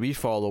squad that we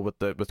follow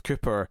with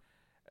Cooper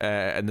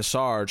and the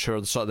Sarge, who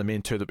are sort of the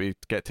main two that we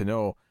get to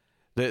know,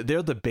 they're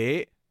the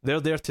bait. They're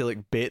there to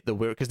like bait the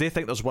werewolf because they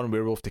think there's one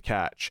werewolf to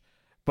catch,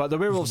 but the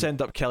werewolves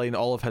end up killing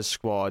all of his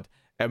squad.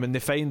 And when they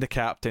find the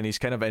captain, he's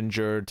kind of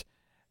injured.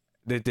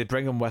 They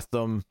bring him with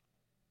them,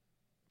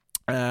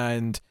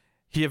 and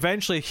he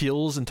eventually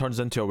heals and turns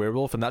into a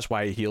werewolf, and that's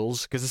why he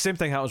heals. Because the same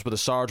thing happens with the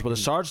Sarge, where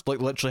the Sarge like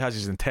literally has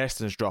his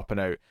intestines dropping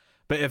out,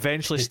 but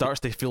eventually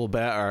starts to feel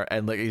better,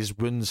 and like his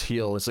wounds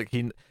heal. It's like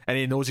he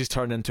knows he's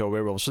turned into a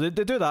werewolf, so they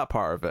do that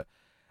part of it.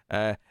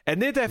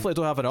 And they definitely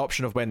don't have an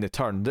option of when they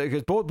turn.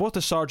 Because both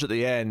the Sarge at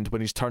the end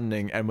when he's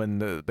turning, and when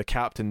the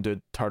captain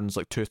dude turns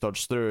like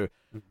 2/3 through,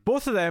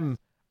 both of them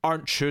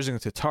aren't choosing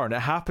to turn. It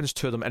happens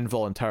to them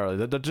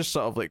involuntarily. They're just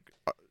sort of like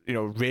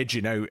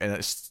raging out, and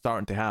it's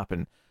starting to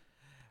happen.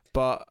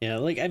 But yeah,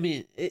 like I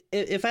mean,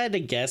 if I had to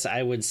guess,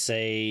 I would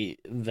say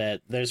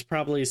that there's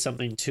probably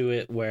something to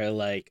it where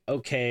like,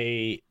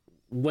 okay,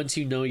 once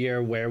you're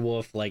a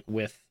werewolf, like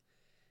with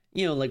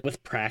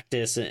with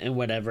practice and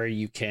whatever,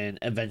 you can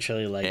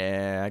eventually like,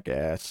 yeah, I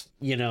guess,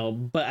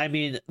 but I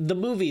mean, the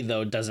movie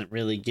though doesn't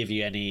really give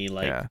you any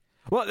like, yeah.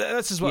 Well,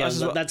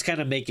 that's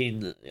kind of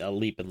making a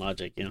leap in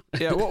logic,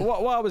 Yeah,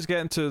 what I was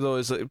getting to though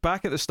is like,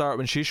 back at the start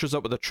when she shows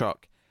up with the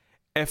truck,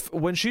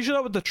 when she showed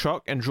up with the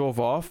truck and drove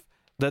off,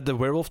 the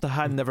werewolf the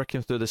hand never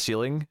came through the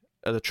ceiling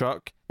of the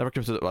truck, never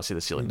came through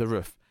the ceiling, the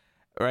roof,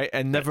 right,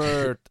 and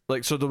never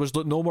like, so there was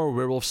no more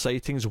werewolf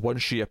sightings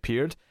once she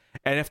appeared.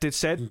 And if they'd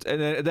said,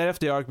 and then if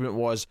the argument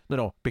was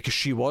no, because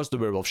she was the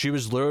werewolf, she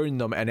was luring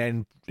them, and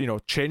then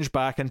changed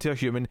back into a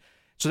human,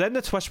 so then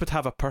the twist would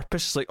have a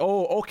purpose. It's like,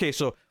 oh, okay,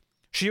 so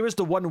she was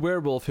the one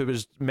werewolf who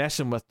was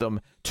messing with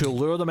them to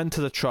lure them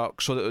into the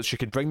truck so that she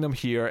could bring them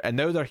here, and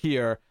now they're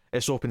here,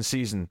 it's open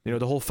season, the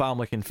whole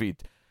family can feed.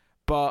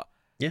 But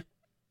yeah,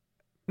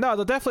 no,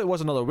 there definitely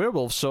was another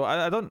werewolf, so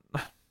I don't.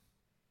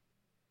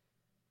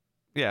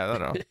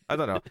 Yeah, I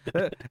don't know.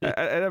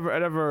 I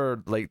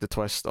never liked the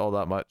twist all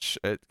that much.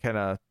 It kind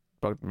of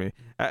bugged me.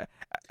 I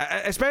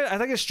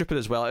think it's stupid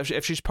as well.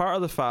 If she's part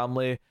of the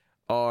family,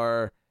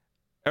 or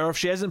if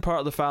she isn't part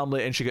of the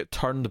family and she got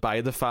turned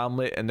by the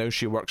family and now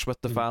she works with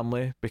the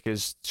family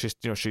because she's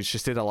she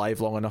stayed alive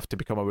long enough to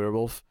become a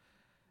werewolf,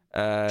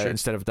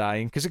 instead of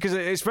dying. Because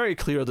it's very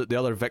clear that the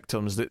other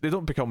victims, they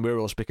don't become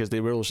werewolves because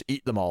the werewolves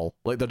eat them all.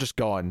 Like, they're just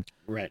gone.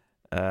 Right.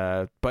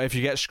 But if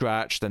you get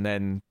scratched and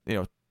then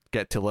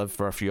get to live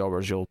for a few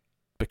hours, you'll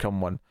become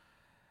one.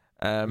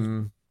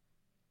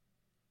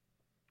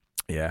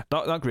 Yeah,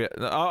 not great.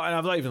 Oh, and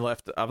I've not even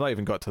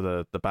got to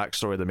the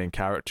backstory of the main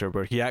character,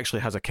 where he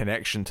actually has a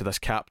connection to this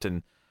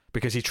captain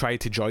because he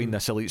tried to join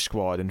this elite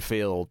squad and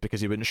failed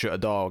because he wouldn't shoot a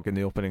dog in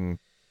the opening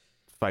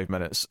 5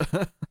 minutes.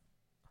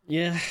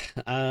 Yeah,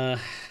 I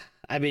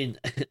mean,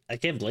 I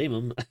can't blame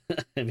him.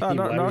 I mean,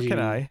 nor can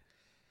I.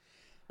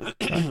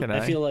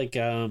 I feel like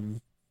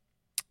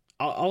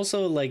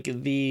also like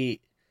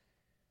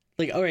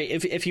all right,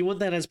 if you want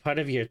that as part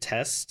of your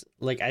test,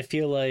 like I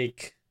feel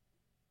like,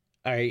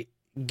 all right,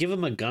 give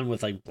him a gun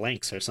with like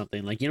blanks or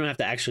something. Like you don't have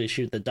to actually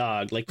shoot the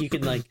dog. Like you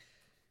can like,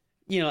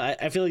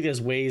 I feel like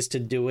there's ways to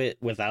do it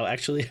without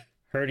actually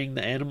hurting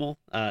the animal.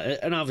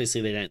 And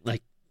obviously they didn't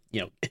like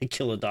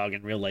kill a dog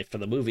in real life for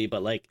the movie,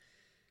 but like,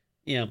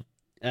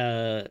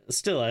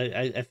 still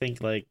I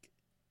think like,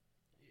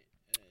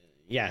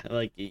 yeah,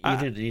 like you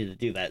didn't need to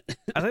do that.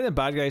 I think the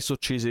bad guy is so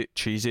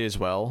cheesy as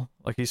well.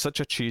 Like he's such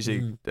a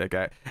cheesy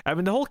guy. I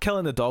mean, the whole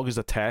killing the dog is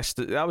a test.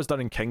 That was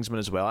done in Kingsman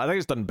as well. I think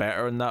it's done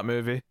better in that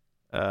movie.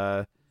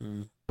 But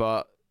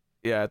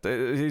yeah,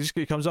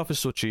 he comes off as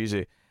so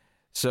cheesy.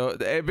 So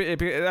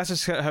that's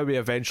just how we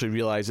eventually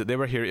realized that they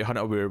were here to hunt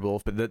a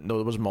werewolf, but no,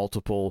 there was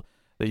multiple.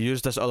 They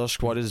used this other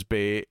squad as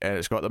bait, and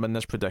it's got them in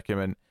this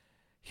predicament.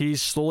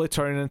 He's slowly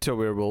turning into a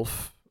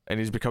werewolf. And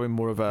he's becoming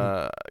more of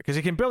a... Because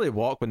he can barely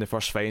walk when they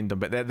first find him,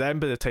 but then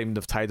by the time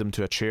they've tied him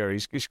to a chair,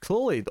 he's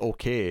clearly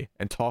okay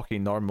and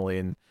talking normally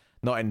and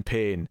not in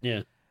pain.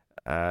 Yeah.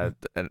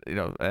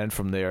 And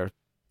from there,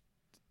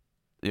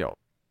 the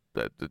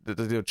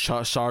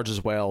Sarge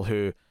as well,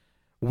 who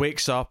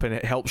wakes up and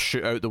it helps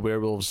shoot out the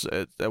werewolves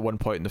at one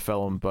point in the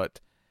film, but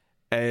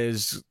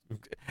is...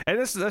 And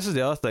this is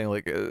the other thing,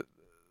 like,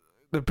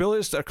 the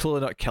bullets are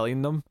clearly not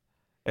killing them.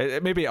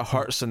 Maybe it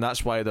hurts, and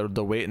that's why they're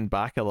waiting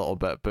back a little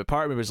bit. But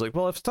part of me was like,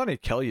 well, if it's trying to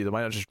kill you, they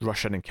might not just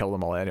rush in and kill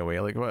them all anyway.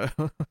 Like, what?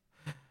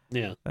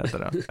 Yeah, I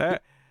don't know.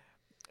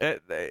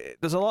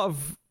 There's a lot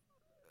of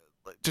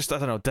just, I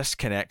don't know,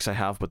 disconnects I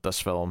have with this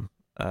film.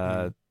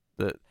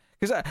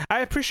 Because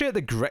I appreciate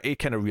the gritty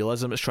kind of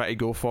realism it's trying to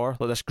go for,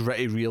 like this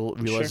gritty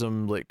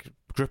realism, sure. Like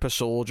group of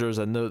soldiers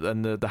in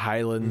the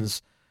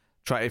Highlands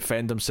try to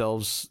defend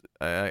themselves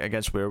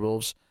against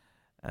werewolves.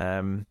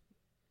 There's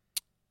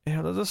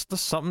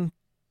something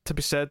to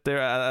be said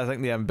there. I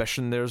think the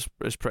ambition there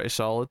is pretty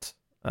solid.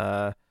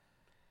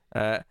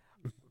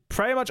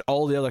 Pretty much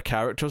all the other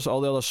characters,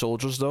 all the other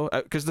soldiers though,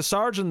 because the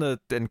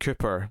sergeant and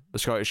Cooper, the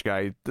Scottish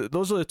guy,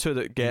 those are the two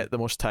that get the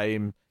most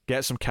time,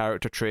 get some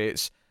character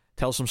traits,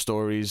 tell some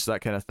stories, that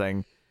kind of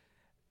thing.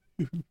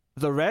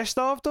 The rest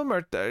of them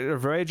are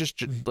very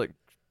just like,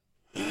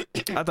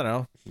 I don't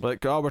know,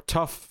 like, oh, we're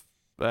tough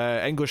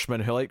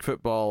Englishmen who like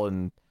football,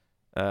 and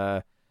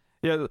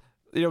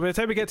by the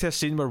time we get to a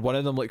scene where one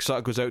of them like sort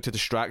of goes out to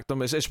distract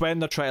them, it's when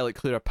they're trying to like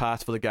clear a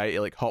path for the guy to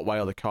like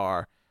hotwire the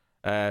car,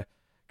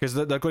 because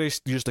they're going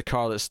to use the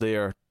car that's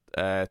there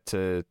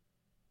to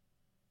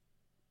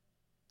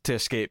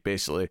escape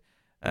basically.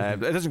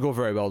 It doesn't go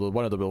very well though.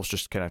 One of the wolves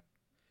just kind of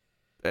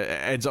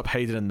ends up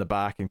hiding in the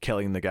back and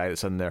killing the guy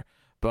that's in there.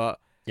 But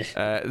they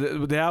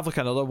have like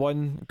another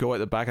one go out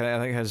the back, and I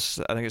think it's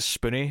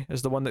Spoonie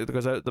is the one that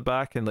goes out the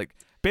back and like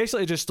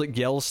basically just like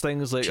yells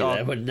things like,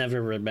 I would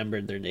never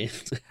remembered their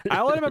names.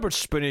 I only remembered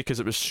Spoonie because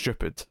it was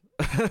stupid.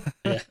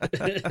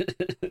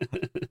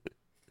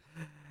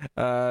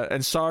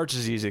 And Sarge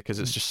is easy because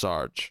it's just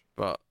Sarge,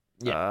 but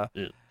I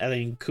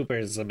think Cooper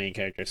is the main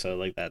character, so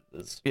like that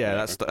is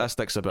that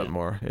sticks a bit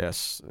more.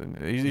 Yes,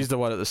 he's the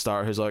one at the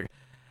start who's like,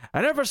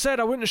 I never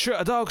said I wouldn't shoot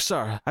a dog,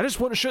 sir. I just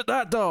wouldn't shoot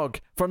that dog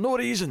for no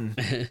reason.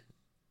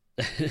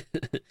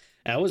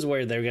 I was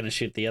worried they were going to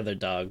shoot the other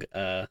dog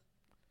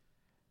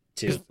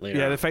too later.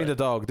 Yeah, they find a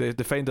dog. They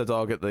find a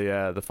dog at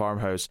the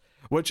farmhouse,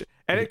 which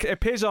it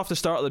pays off the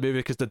start of the movie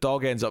because the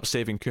dog ends up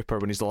saving Cooper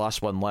when he's the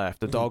last one left.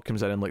 The dog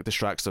comes in and like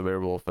distracts the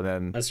werewolf, and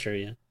then that's true.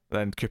 Yeah.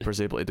 Then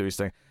Cooper's able to do his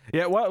thing.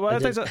 Yeah.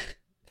 What things that,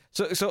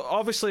 so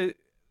obviously,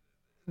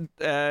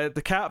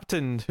 the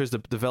captain, who's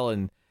the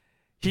villain,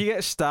 he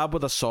gets stabbed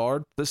with a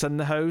sword that's in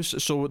the house,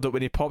 so that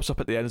when he pops up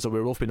at the end as a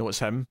werewolf, we know it's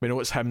him. We know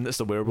it's him that's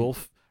the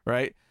werewolf,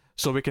 right?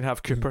 So we can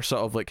have Cooper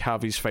sort of like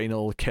have his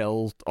final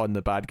kill on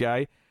the bad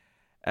guy.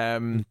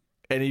 And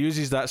he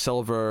uses that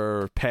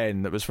silver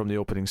pen that was from the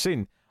opening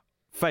scene.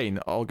 Fine,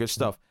 all good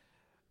stuff.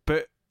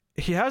 But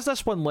he has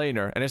this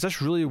one-liner, and it's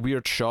this really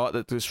weird shot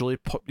that's really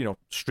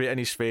straight in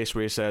his face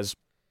where he says,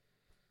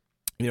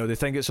 they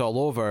think it's all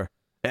over.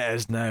 It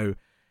is now.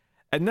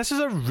 And this is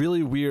a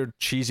really weird,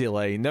 cheesy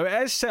line. Now, it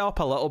is set up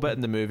a little bit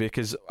in the movie,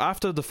 because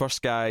after the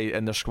first guy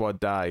in their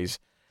squad dies,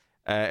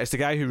 it's the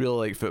guy who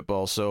really liked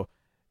football, so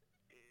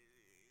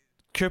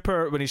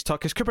Cooper, when he's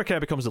because Cooper kind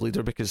of becomes the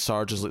leader because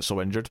Sarge is like so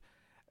injured,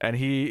 and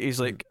he's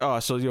like,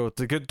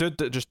 the good dude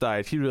that just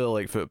died, he really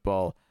liked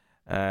football,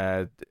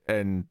 and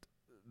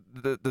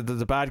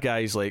the bad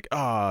guy's like,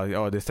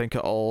 they think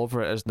it all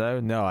over it is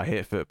now? No, I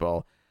hate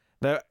football.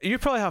 Now, you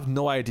probably have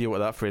no idea what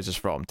that phrase is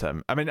from,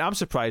 Tim. I mean, I'm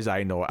surprised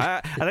I know it.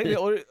 I think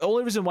the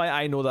only reason why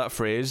I know that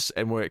phrase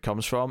and where it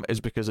comes from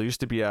is because there used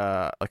to be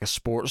a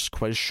sports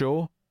quiz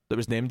show that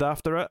was named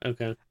after it.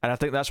 Okay. And I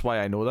think that's why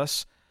I know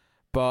this.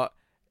 But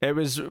It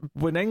was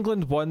when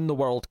England won the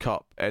World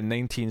Cup in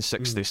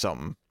 1960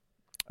 something.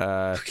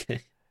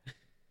 Okay.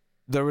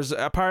 There was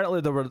apparently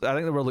I think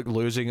they were like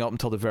losing up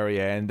until the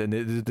very end, and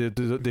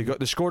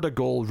they scored a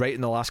goal right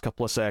in the last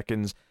couple of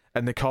seconds,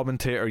 and the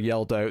commentator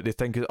yelled out, "They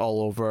think it's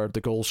all over.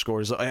 The goal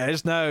scorers." It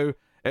is now.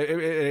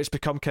 It's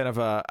become kind of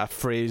a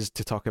phrase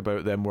to talk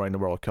about them winning the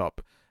World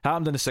Cup.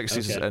 Happened in the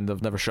 60s, and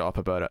they've never shut up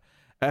about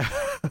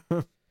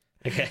it.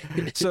 Okay.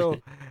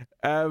 So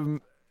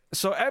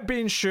it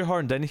being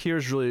shoehorned in here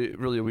is really,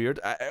 really weird.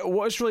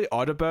 What is really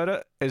odd about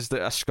it is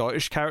that a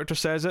Scottish character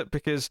says it,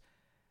 because,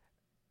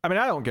 I mean,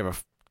 I don't give a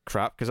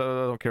crap, because I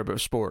don't care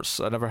about sports.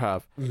 I never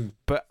have.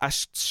 But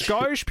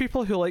Scottish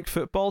people who like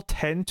football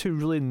tend to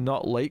really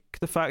not like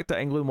the fact that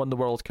England won the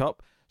World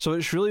Cup. So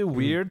it's really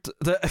weird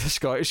that a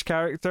Scottish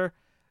character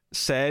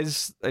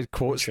says and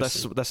quotes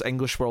this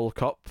English World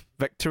Cup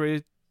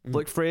victory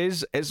like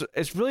phrase.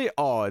 It's really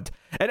odd,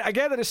 and I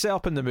get that it's set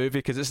up in the movie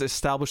because it's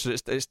established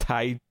that it's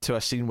tied to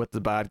a scene with the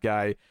bad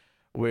guy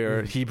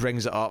where he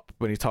brings it up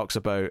when he talks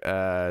about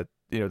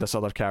this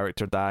other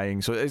character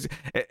dying. So it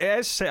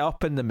is set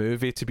up in the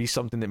movie to be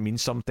something that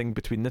means something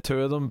between the two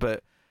of them,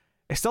 but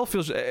it still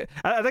feels. I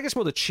think it's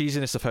more the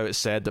cheesiness of how it's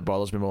said that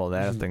bothers me more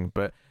than anything.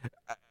 But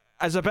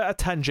as a bit of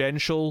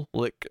tangential,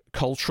 like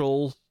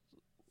cultural,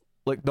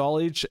 like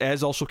knowledge, it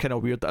is also kind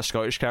of weird that a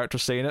Scottish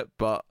character's saying it,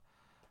 but.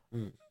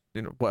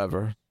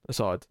 Whatever.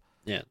 It's odd.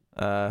 Yeah.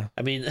 I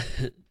mean,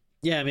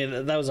 yeah. I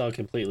mean, that was all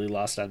completely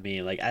lost on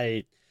me.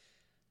 I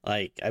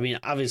mean,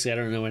 obviously, I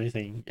don't know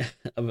anything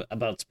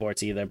about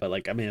sports either,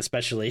 but I mean,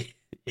 especially,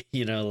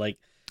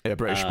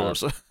 British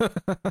sports.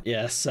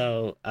 Yeah.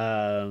 So,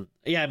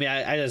 yeah. I mean,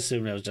 I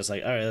assumed it was just all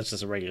right, that's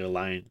just a regular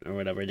line or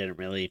whatever. It didn't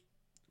really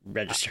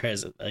register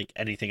as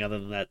anything other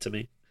than that to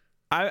me.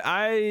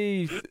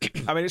 I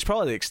mean, it's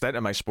probably the extent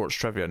of my sports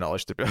trivia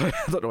knowledge. I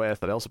don't know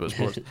anything else about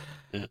sports.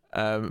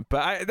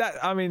 But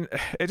I mean,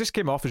 it just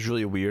came off as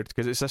really weird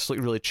because it's this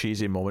really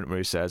cheesy moment where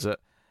he says it.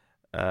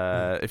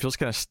 It feels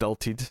kind of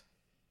stilted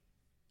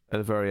at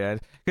the very end.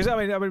 Because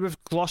I mean,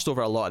 we've glossed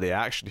over a lot of the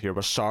action here.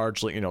 Where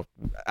Sarge,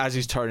 as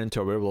he's turned into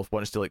a werewolf,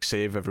 wants to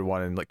save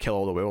everyone and kill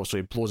all the werewolves, so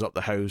he blows up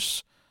the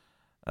house,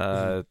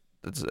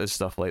 it's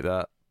stuff like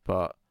that.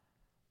 But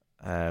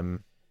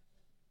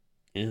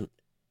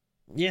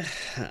yeah,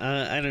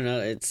 I don't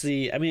know. It's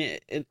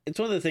it's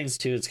one of the things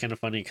too. It's kind of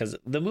funny because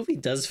the movie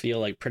does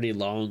feel pretty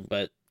long,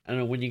 but I don't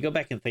know, when you go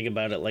back and think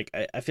about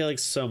it, I feel like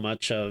so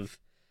much of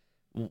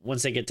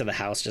once they get to the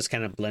house just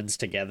kind of blends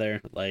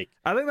together. I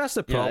think that's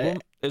the problem,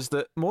 is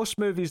that most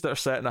movies that are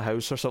set in a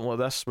house or something like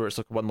this, where it's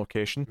one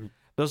location,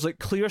 there's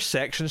clear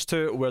sections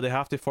to it where they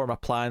have to form a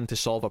plan to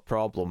solve a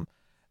problem,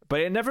 but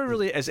it never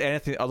really is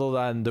anything other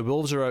than the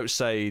wolves are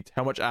outside.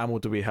 How much ammo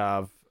do we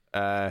have?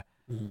 And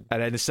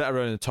then they sit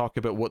around and talk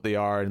about what they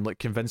are and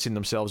convincing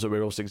themselves that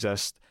werewolves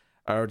exist,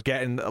 or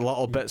getting a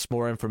little bits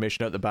more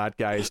information out the bad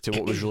guys to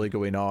what was really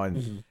going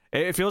on.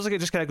 It feels like it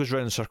just kind of goes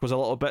around in circles a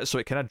little bit, so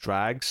it kind of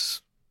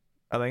drags,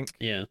 I think.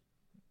 Yeah.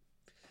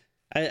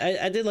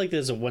 I did like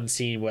there's one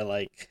scene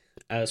where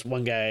as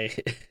one guy,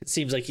 it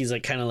seems like he's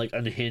kind of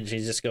unhinged.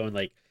 He's just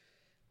going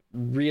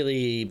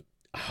really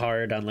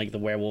hard on the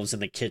werewolves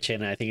in the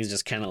kitchen. And I think he's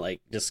just kind of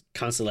just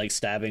constantly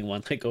stabbing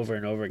one over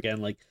and over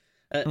again.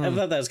 I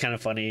thought that was kind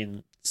of funny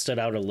and stood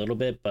out a little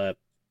bit, but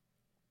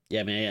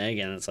yeah, I mean,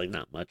 again, it's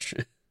not much.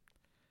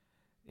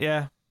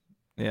 Yeah.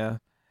 I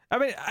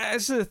mean,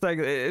 it's the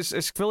thing.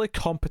 It's really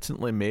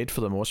competently made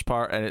for the most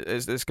part, and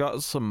it's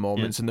got some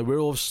moments, and the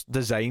werewolves'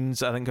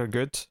 designs I think are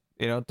good.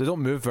 They don't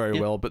move very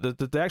well, but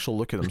the actual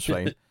look of them's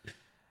fine.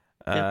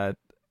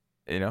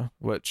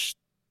 Which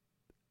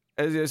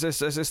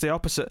it's the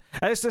opposite.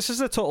 This is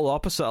the total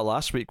opposite of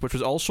last week, which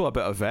was also a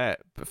bit of vet,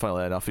 but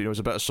funnily enough, it was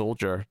a bit of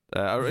soldier,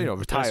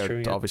 retired,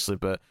 true, obviously.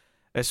 But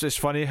it's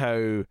just funny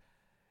how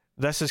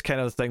this is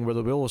kind of the thing where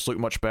the werewolves look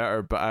much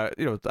better, but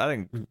I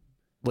think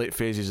Late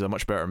Phases is a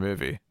much better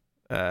movie.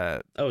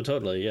 Oh,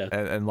 totally, yeah.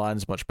 And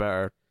lands much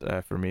better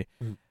for me.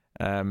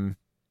 I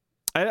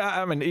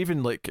mean,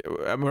 even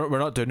we're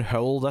not doing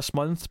Howl this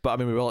month, but I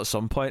mean we will at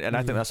some point, and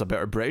I think that's a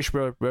better British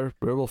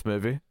werewolf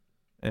movie.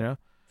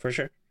 For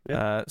sure.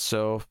 Yeah.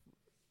 So,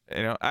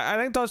 I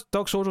think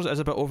Dog Soldiers is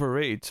a bit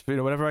overrated.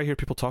 Whenever I hear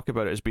people talk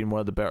about it as being one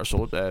of the better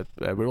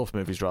werewolf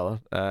movies, rather,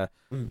 I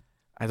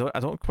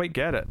don't quite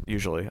get it.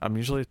 Usually, I'm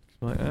usually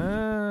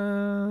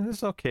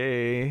it's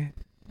okay.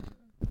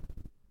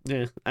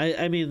 Yeah,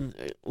 I mean,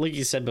 like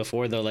you said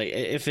before, though,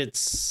 if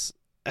it's,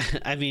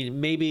 I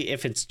mean, maybe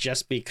if it's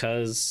just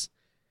because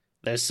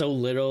there's so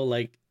little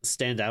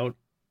standout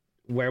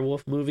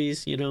werewolf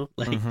movies,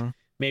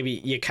 maybe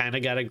you kind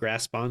of got to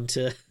grasp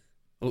onto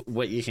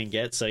what you can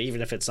get. So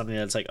even if it's something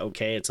that's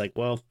okay, it's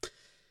well,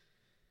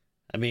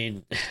 I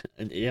mean,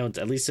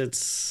 at least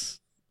it's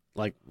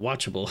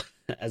watchable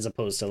as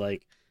opposed to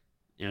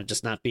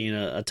just not being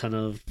a ton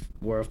of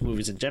werewolf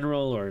movies in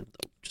general, or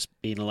just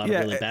being a lot of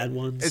really bad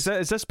ones.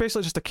 Is this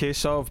basically just a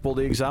case of, well,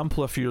 the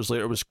example a few years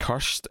later was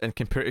Cursed, and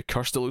compared to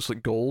Cursed, it looks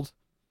like gold?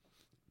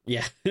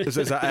 Yeah. Is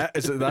it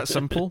that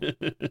simple?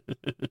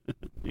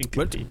 It could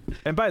But, be.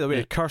 and by the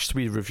way, Cursed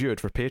we reviewed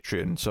for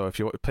Patreon, so if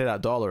you want to pay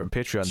that $1 on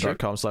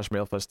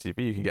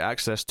patreon.com/MailFuzzTV, you can get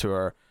access to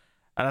our,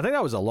 and I think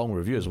that was a long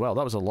review as well.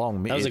 That was a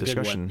long, That was meaty a good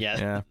discussion. one.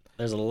 Yeah.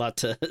 There's a lot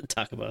to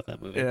talk about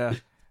that movie. Yeah.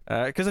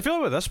 Because I feel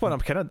like with this one,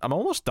 I'm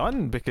almost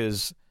done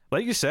because,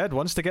 like you said,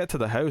 once they get to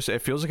the house,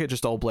 it feels like it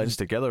just all blends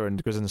together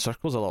and goes in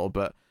circles a little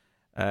bit.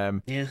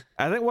 Yeah.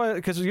 I think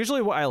because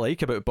usually what I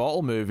like about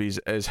bottle movies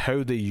is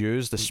how they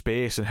use the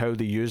space and how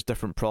they use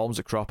different problems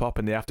that crop up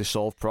and they have to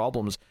solve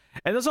problems.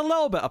 And there's a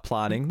little bit of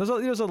planning. There's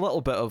a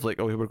little bit of like,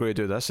 oh, we're going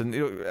to do this, and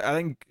I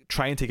think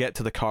trying to get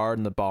to the car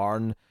in the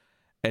barn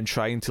and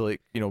trying to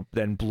like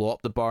then blow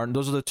up the barn.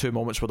 Those are the two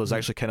moments where there's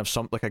actually kind of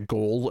some like a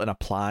goal and a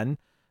plan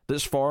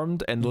that's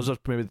formed, and those are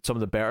maybe some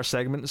of the better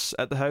segments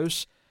at the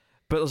house.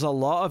 But there's a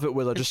lot of it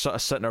where they're just sort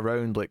of sitting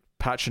around like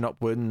patching up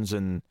wounds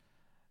and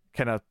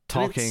kind of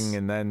talking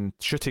and then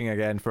shooting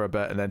again for a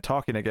bit and then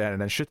talking again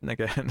and then shooting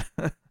again.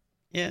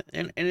 Yeah,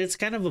 and it's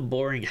kind of a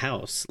boring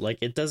house. Like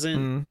it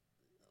doesn't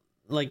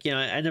like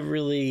I never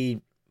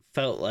really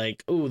felt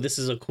like, oh, this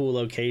is a cool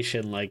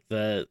location, like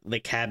the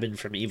cabin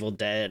from Evil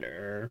Dead,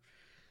 or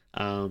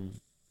or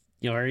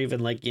even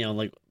like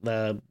like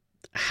the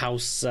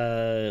house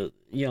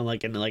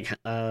like in like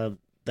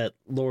that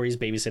Laurie's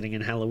babysitting in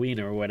Halloween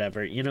or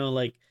whatever.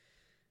 Like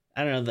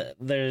I don't know,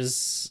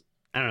 there's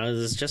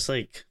just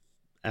like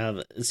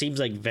it seems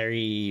like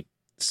very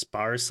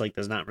sparse, like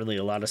there's not really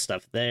a lot of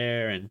stuff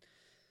there, and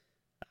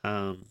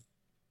I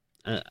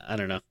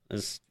don't know,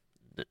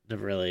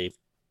 never really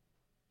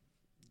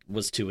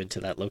was too into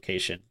that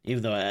location,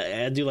 even though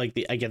I do like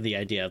I get the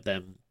idea of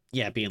them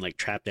being like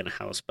trapped in a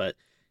house, but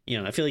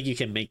I feel like you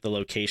can make the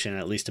location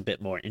at least a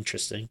bit more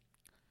interesting.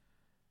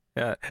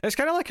 Yeah, it's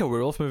kind of like a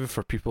werewolf movie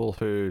for people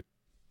who,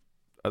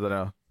 I don't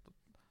know,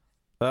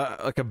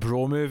 like a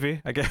bro movie,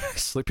 I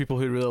guess. Like people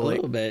who really a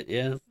little bit,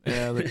 yeah.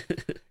 Yeah,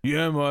 like,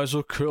 yeah, might as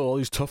well kill all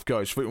these tough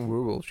guys fighting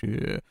werewolves.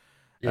 Yeah.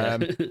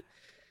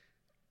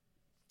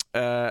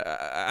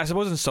 I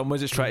suppose in some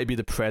ways it's trying to be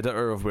the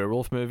Predator of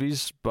werewolf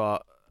movies,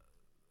 but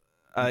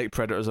I think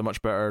Predator is a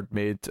much better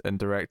made and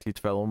directed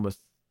film with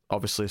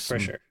obviously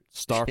some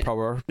star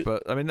power.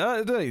 But I mean,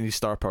 I don't need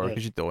star power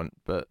because you don't.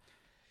 But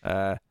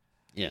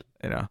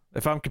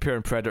if I'm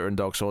comparing Predator and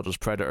Dog Soldiers,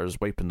 Predator's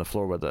wiping the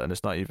floor with it, and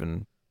it's not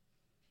even.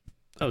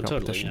 Oh,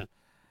 totally.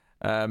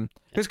 Yeah.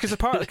 Because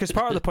part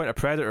of the point of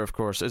Predator, of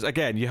course, is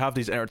again you have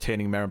these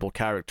entertaining, memorable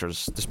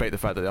characters, despite the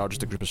fact that they are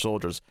just a group of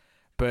soldiers.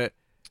 But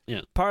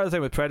part of the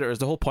thing with Predator is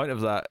the whole point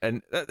of that,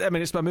 and I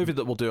mean it's a movie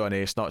that we'll do on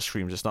Ace, not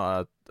Screams. It's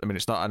not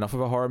enough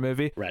of a horror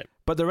movie, right?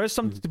 But there is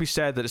something to be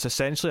said that it's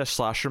essentially a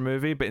slasher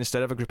movie, but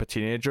instead of a group of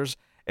teenagers,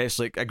 it's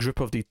like a group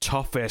of the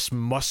toughest,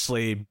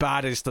 muscly,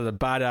 baddest of the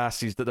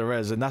badasses that there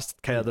is, and that's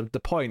kind of the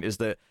point, is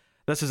that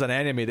this is an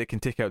enemy that can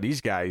take out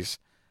these guys,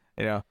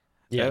 Yeah.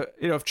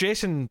 If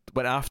Jason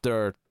went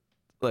after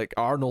like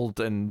Arnold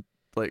and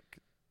like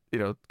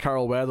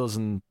Carl Weathers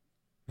and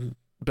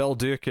Bill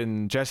Duke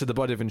and Jesse the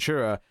Body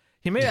Ventura,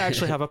 he may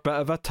actually have a bit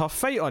of a tough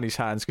fight on his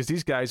hands because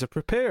these guys are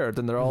prepared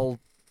and they're all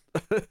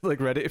like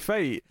ready to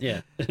fight.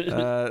 Yeah.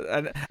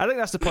 And I think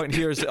that's the point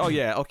here, is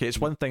that it's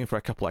one thing for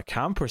a couple of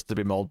campers to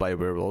be mauled by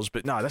werewolves,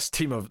 but no, this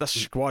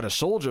squad of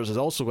soldiers is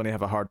also going to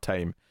have a hard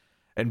time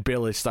and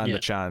barely stand a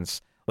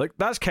chance. Like,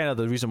 that's kind of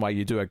the reason why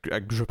you do a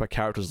group of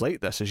characters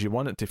like this, is you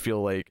want it to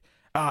feel like,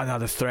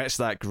 the threat's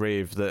that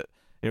grave that,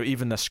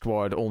 even this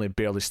squad only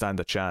barely stand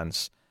a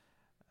chance.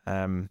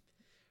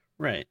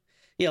 Right.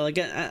 Yeah, like,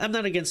 I'm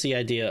not against the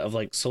idea of,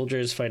 like,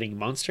 soldiers fighting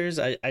monsters.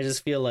 I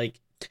just feel like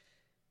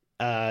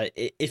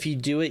if you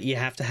do it, you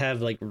have to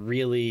have, like,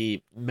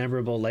 really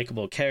memorable,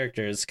 likable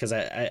characters, because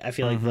I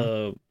feel like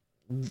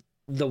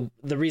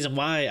the reason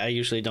why I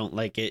usually don't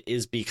like it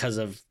is because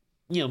of,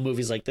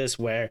 movies like this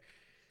where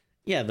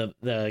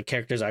the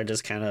characters are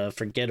just kind of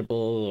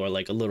forgettable or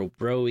like a little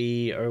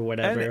bro-y or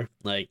whatever. And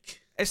like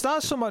it's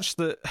not so much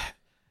that,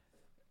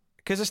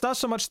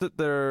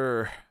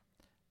 they're,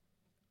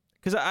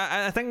 because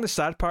I think the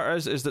sad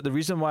part is that the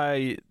reason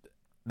why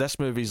this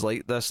movie's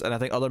like this, and I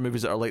think other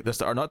movies that are like this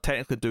that are not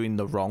technically doing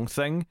the wrong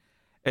thing,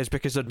 is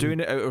because they're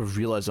doing it out of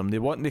realism. They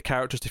want the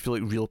characters to feel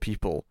like real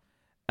people,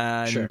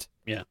 and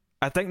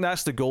I think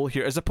that's the goal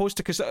here, as opposed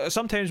to, because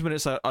sometimes when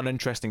it's an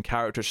uninteresting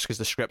character, it's just because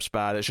the script's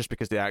bad, it's just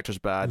because the actor's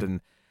bad,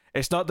 and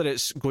it's not that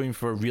it's going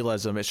for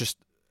realism, it's just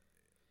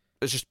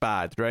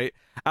bad, right?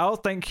 I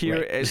don't think here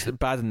it's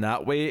bad in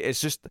that way. It's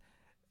just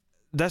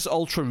this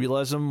ultra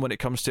realism when it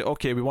comes to,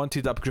 okay, we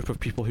wanted a group of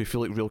people who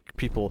feel like real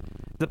people.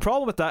 The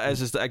problem with that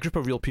is that a group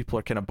of real people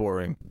are kind of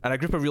boring, and a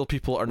group of real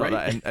people are not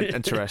that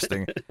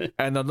interesting,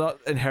 and they're not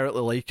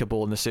inherently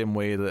likable in the same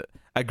way that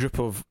a group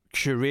of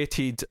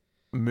curated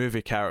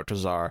movie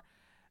characters are.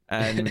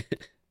 And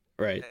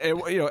I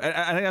think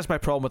that's my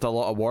problem with a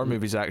lot of war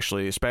movies,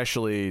 actually,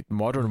 especially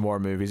modern war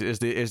movies, is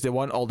they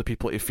want all the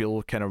people to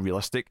feel kind of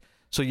realistic.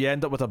 So you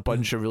end up with a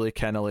bunch of really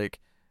kind of like,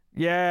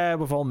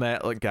 we've all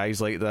met like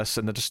guys like this,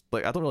 and they're just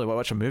like, I don't really want to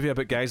watch a movie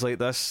about guys like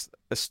this.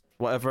 It's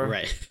whatever.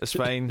 Right. It's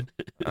fine.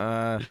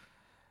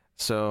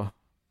 So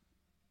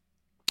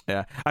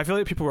Yeah, I feel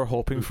like people were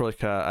hoping for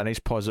like a nice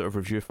positive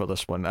review for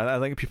this one. I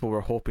think people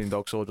were hoping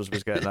Dog Soldiers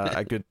was getting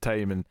a good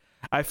time, and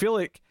I feel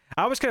like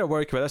I was kind of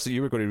worried about this that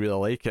you were going to really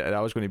like it, and I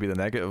was going to be the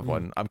negative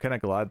one. I'm kind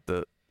of glad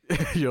that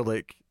you're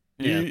like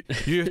you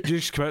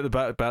just come out the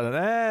bat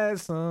and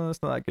it's not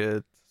that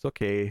good. It's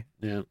okay.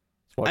 Yeah,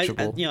 it's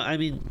watchable. I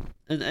mean,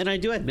 and I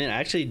do admit I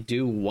actually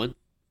do want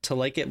to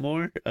like it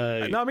more.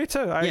 No, me too.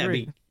 I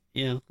agree.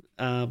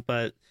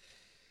 But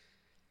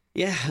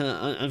yeah,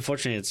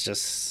 unfortunately, it's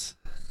just.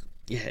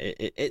 Yeah,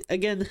 it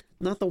again,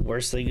 not the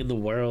worst thing in the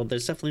world.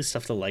 There's definitely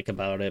stuff to like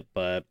about it,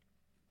 but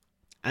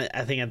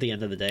I think at the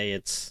end of the day,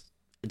 it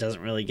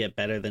doesn't really get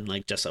better than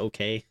like just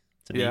okay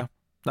to me. Yeah,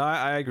 no,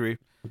 I agree.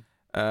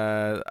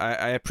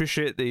 I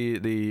appreciate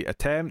the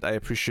attempt. I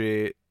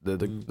appreciate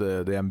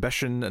the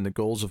ambition and the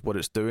goals of what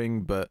it's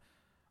doing, but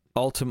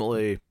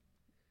ultimately,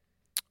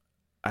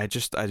 I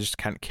just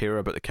can't care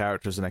about the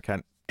characters and I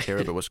can't care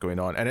about what's going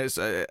on. And it's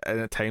and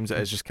at times it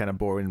is just kind of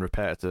boring and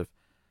repetitive.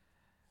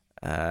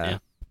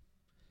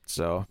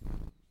 So,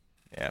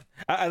 yeah,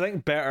 I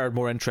think better,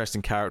 more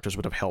interesting characters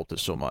would have helped it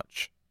so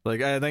much.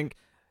 Like, I think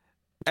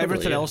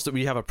everything else that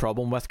we have a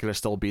problem with could have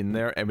still been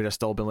there, and we'd have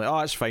still been like, oh,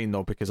 it's fine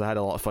though, because I had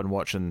a lot of fun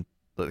watching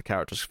the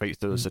characters fight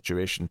through the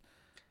situation.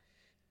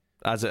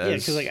 As it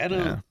is, because like I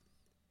don't,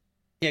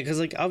 because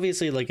like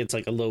obviously like it's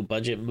like a low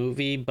budget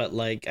movie, but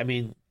like I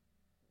mean,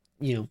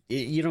 you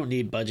don't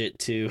need budget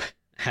to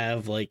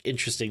have like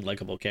interesting,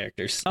 likable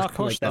characters. Oh, of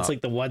course like that's not.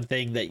 like the one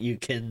thing that you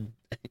can,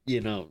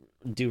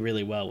 do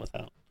really well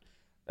without.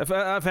 If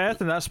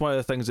anything, that's one of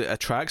the things that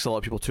attracts a lot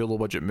of people to low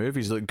budget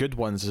movies, the good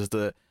ones, is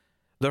that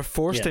they're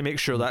forced to make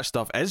sure that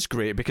stuff is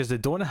great because they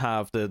don't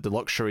have the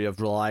luxury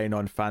of relying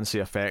on fancy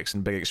effects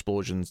and big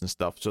explosions and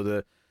stuff.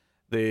 So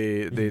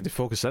they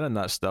focus in on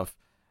that stuff.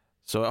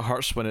 So it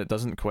hurts when it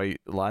doesn't quite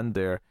land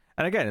there.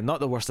 And again, not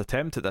the worst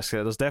attempt at this.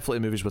 There's definitely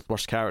movies with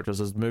worse characters.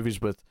 There's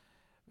movies with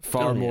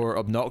far more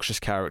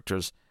obnoxious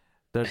characters.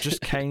 They're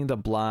just kind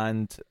of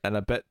bland and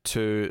a bit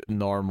too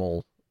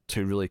normal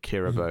to really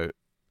care about,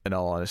 in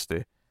all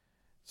honesty.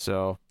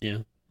 So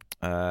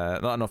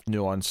not enough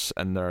nuance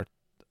in their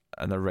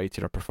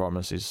writing or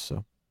performances.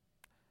 So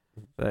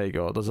there you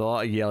go. There's a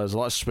lot of yelling. There's a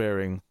lot of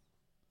swearing.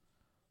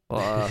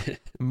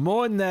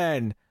 Moan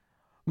then,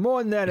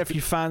 if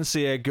you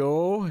fancy a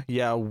go,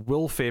 yeah,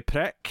 wolfy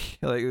prick.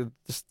 Like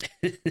just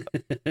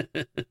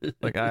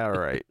like, all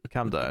right,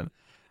 calm down.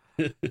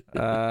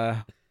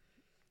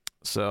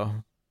 So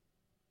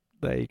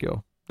there you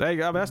go. I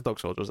mean, that's Dog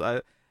Soldiers.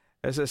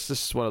 It's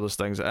just one of those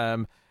things.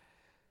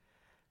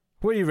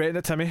 What are you rating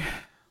it, Timmy?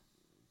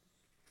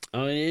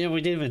 Oh yeah,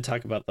 we didn't even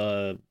talk about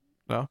the.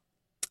 No.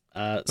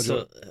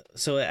 So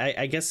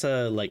I guess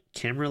like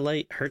camera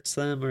light hurts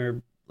them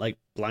or like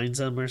blinds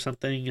them or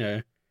something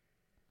or.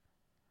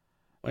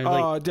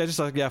 Just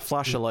like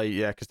flash of light,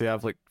 because they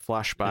have like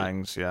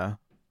flashbangs, yeah.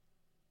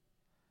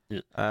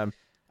 We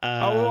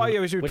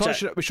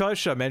should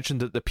have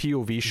mentioned that the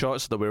POV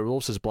shots of the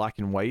werewolves is black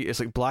and white. It's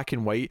like black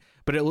and white,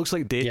 but it looks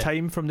like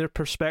daytime from their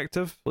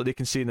perspective, like they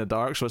can see in the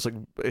dark. So it's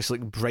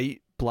like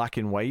bright black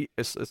and white.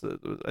 It's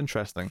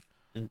interesting.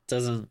 It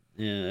doesn't.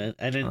 Yeah,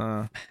 I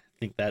didn't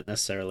think that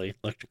necessarily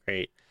looked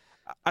great.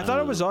 I thought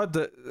it was odd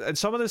that in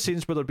some of the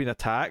scenes where they're being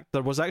attacked,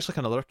 there was actually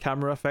another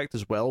camera effect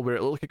as well, where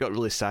it looked like it got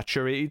really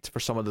saturated for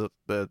some of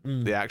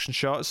the action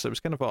shots. It was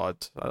kind of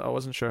odd. I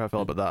wasn't sure how I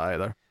felt about that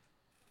either.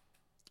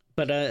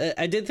 But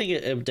I did think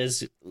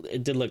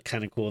it did look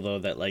kind of cool though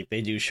that like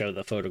they do show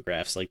the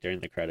photographs like during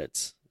the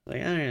credits.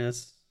 Like, all right,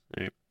 that's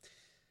all right.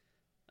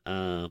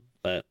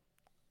 But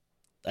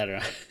I don't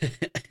know.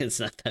 It's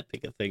not that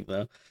big a thing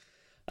though.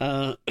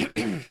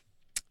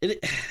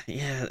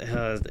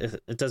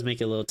 It does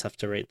make it a little tough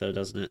to rate though,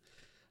 doesn't it?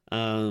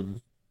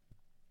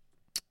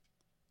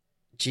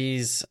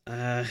 It's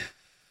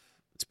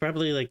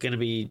probably like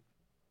gonna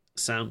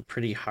sound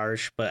pretty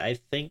harsh, but I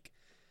think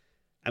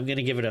I'm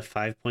gonna give it a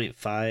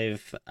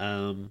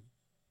 5.5,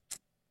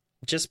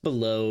 just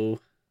below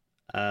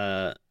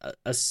a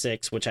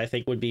 6, which I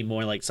think would be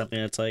more like something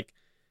that's like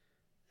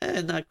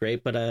not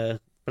great, but I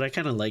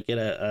kind of like it.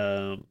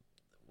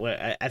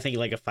 I think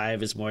like a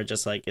 5 is more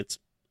just like it's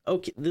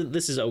okay.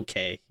 This is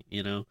okay,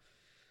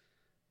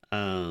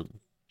 So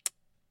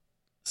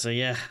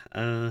yeah,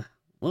 a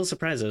little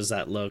surprised it was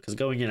that low because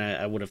going in,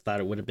 I would have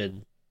thought it would have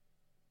been,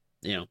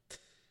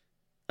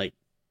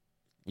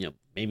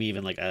 maybe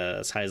even like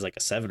as high as like a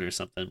 7 or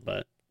something.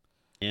 But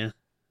yeah,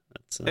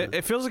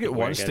 it feels like it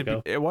wants to be.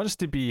 It wants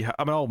to be.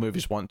 I mean, all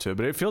movies want to,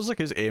 but it feels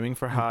like it's aiming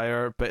for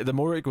higher. But the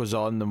more it goes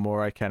on, the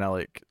more I kind of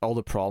like all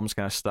the problems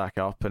kind of stack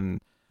up, and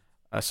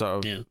I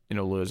sort of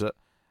lose it.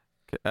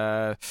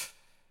 I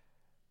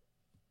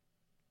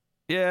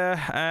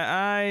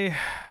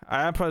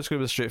am probably just going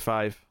with a straight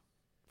 5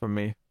 from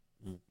me.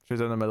 Straight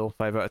down the middle,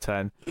 5 out of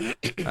 10.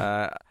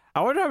 I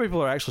wonder how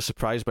people are actually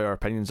surprised by our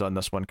opinions on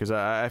this one, because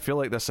I feel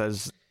like this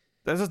does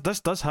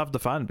have the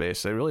fan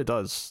base. It really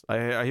does.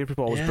 I hear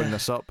people always bring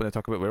this up when they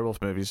talk about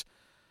werewolf movies.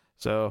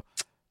 So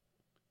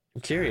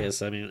I'm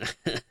curious. I mean,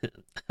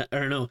 I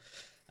don't know.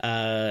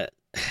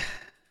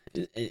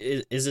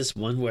 Is this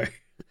one where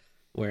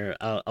where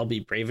I'll be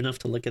brave enough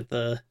to look at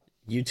the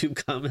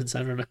YouTube comments.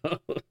 I don't know.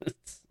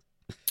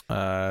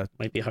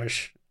 Might be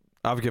harsh.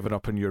 I've given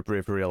up on your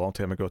bravery a long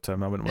time ago,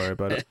 Tim. I wouldn't worry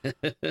about it.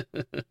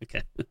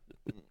 Okay.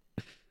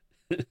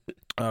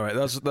 All right,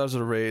 those are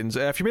the ratings.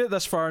 If you made it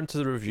this far into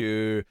the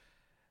review,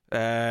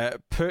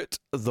 put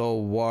the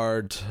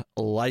word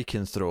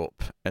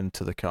lycanthrope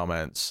into the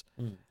comments.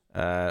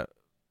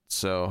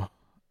 So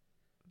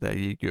there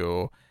you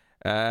go.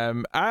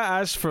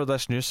 As for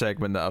this new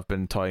segment that I've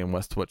been toying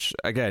with, which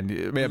again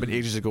it may have been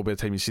ages ago by the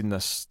time you've seen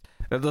this.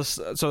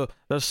 There's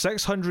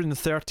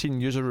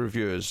 613 user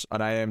reviews on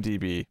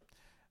IMDb.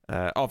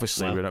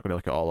 Obviously, we're not going to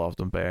look at all of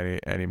them by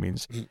any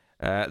means.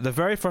 The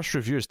very first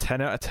review is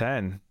 10 out of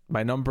 10.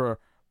 My number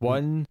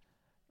one.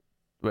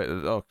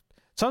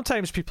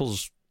 Sometimes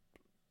people's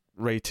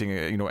rating,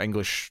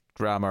 English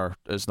grammar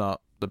is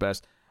not the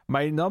best.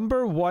 My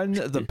number one,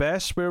 the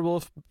best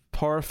werewolf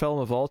horror film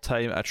of all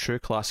time, a true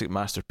classic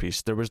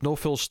masterpiece. There was no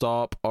full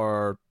stop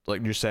or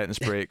like new sentence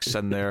breaks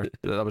in there.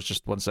 That was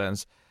just one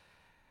sentence.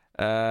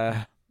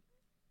 Honestly,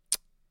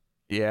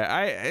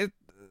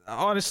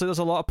 there's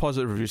a lot of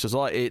positive reviews. There's a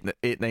lot of 8,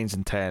 9s,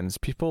 and 10s.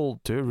 People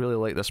do really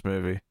like this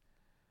movie.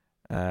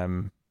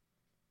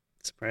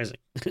 Surprising.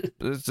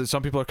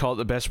 Some people are calling it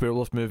the best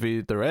werewolf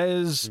movie there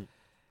is.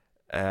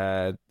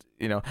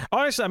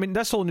 Honestly, I mean,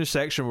 this whole new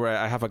section where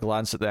I have a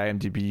glance at the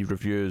IMDb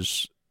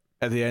reviews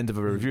at the end of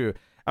a review.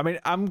 I mean,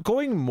 I'm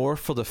going more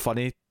for the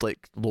funny,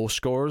 like, low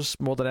scores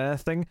more than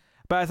anything.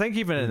 But I think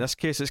even in this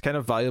case, it's kind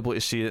of valuable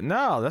to see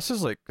that, this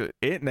is like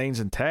 8,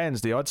 9s, and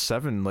 10s, the odd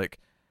 7. Like,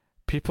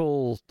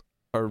 people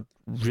are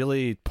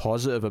really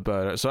positive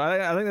about it. So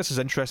I think this is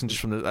interesting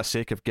just from the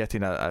sake of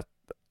getting a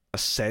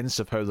sense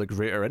of how the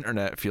greater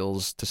internet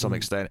feels to some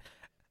extent.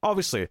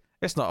 Obviously,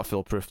 it's not a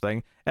foolproof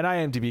thing, and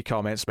IMDb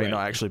comments may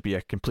not actually be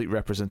a complete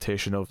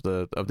representation of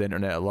the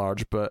internet at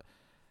large, but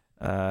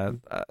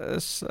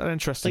it's an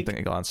interesting thing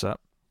to glance at.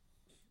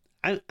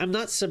 I'm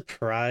not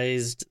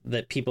surprised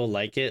that people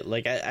like it.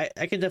 Like I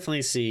can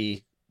definitely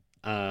see,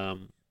 why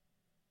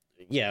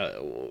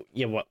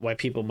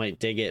people might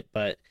dig it.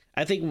 But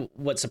I think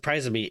what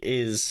surprises me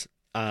is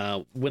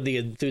when the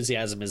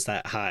enthusiasm is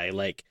that high.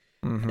 Like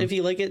if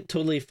you like it,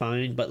 totally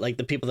fine. But like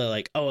the people that are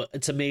like, oh,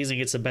 it's amazing,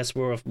 it's the best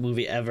werewolf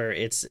movie ever.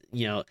 It's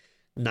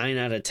 9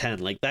 out of 10.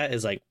 Like that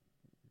is like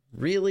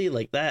really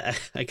like that.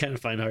 I kind of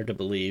find hard to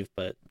believe,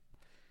 but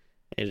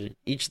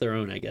each their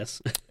own, I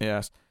guess.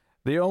 Yes.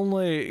 The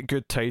only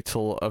good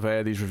title of any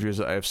of these reviews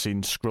that I've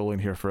seen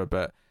scrolling here for a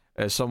bit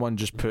is someone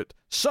just put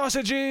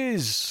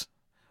sausages,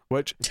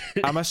 which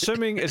I'm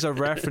assuming is a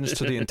reference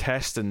to the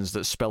intestines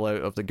that spill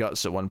out of the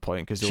guts at one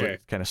point because they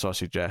look kind of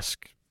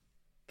sausage-esque.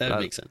 That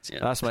makes sense.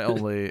 Yeah, that's my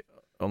only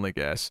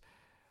guess.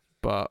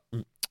 But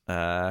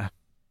there's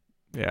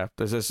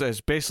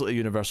basically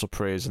universal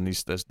praise in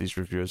these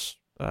reviews.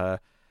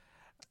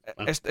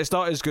 It's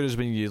not as good as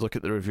when you look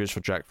at the reviews for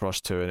Jack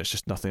Frost 2 and it's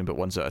just nothing but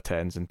 1s out of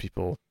 10s and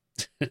people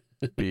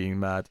being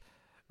mad.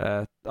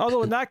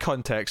 Although in that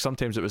context,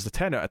 sometimes it was the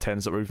 10 out of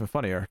 10s that were even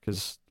funnier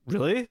because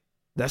really?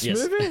 This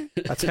movie?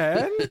 A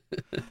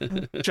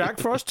 10? Jack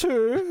Frost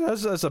 2?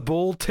 That's a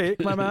bold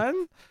take, my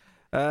man.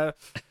 All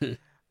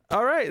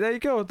right, there you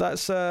go.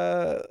 That's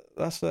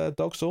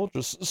Dog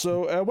Soldiers.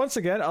 So once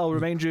again, I'll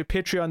remind you,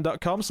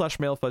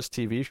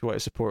 patreon.com/MailFuzzTV if you want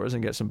to support us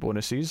and get some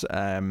bonuses.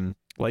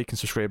 Like and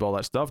subscribe, all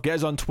that stuff. Get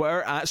us on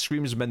Twitter at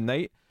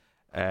ScreamsMidnight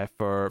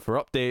for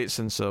updates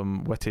and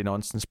some witty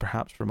nonsense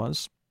perhaps from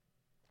us.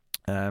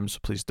 So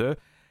please do.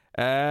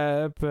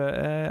 But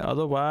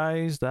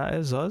otherwise, that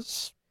is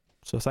us.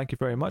 So thank you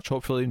very much.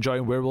 Hopefully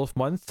enjoying Werewolf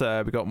Month.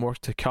 We got more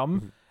to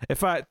come. In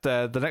fact,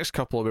 the next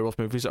couple of werewolf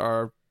movies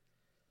are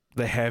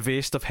the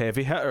heaviest of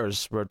heavy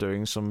hitters. We're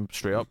doing some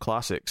straight up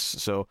classics.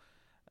 So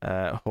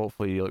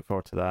hopefully you look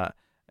forward to that,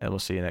 and we'll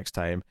see you next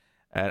time.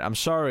 And I'm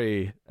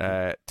sorry,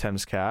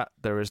 Tim's cat,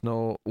 there is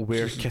no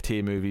Were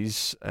Kitty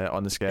movies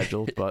on the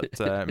schedule, but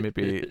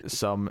maybe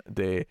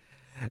someday.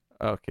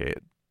 Okay.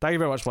 Thank you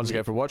very much once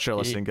again for watching or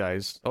listening,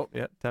 guys. Oh,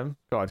 yeah, Tim,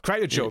 go on.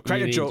 Crack a joke.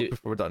 Crack a joke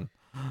before we're done.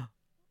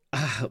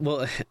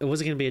 Well, it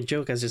wasn't going to be a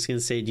joke. I was just going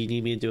to say, do you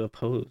need me to do a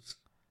pose?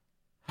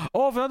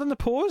 Oh, have I done the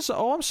pose?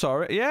 Oh, I'm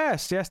sorry.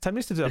 Yes, Tim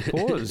needs to do a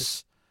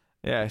pose.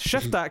 Yeah,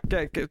 shift that,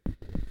 nuke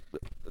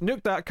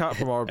that cat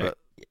from orbit.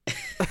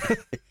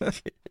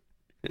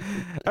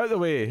 Out of the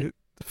way,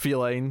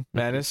 feline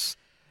menace.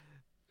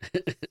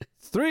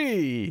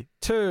 3,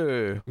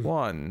 2,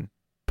 1,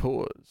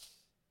 pose.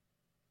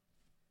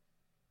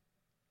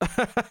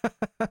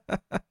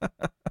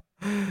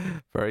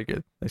 Very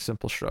good. Nice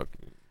simple shrug.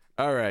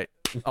 All right.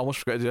 Almost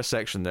forgot to do a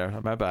section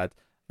there. My bad.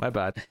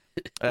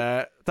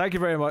 Thank you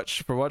very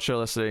much for watching or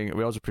listening.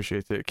 We always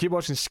appreciate it. Keep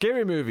watching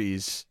scary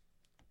movies,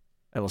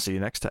 and we'll see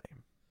you next time.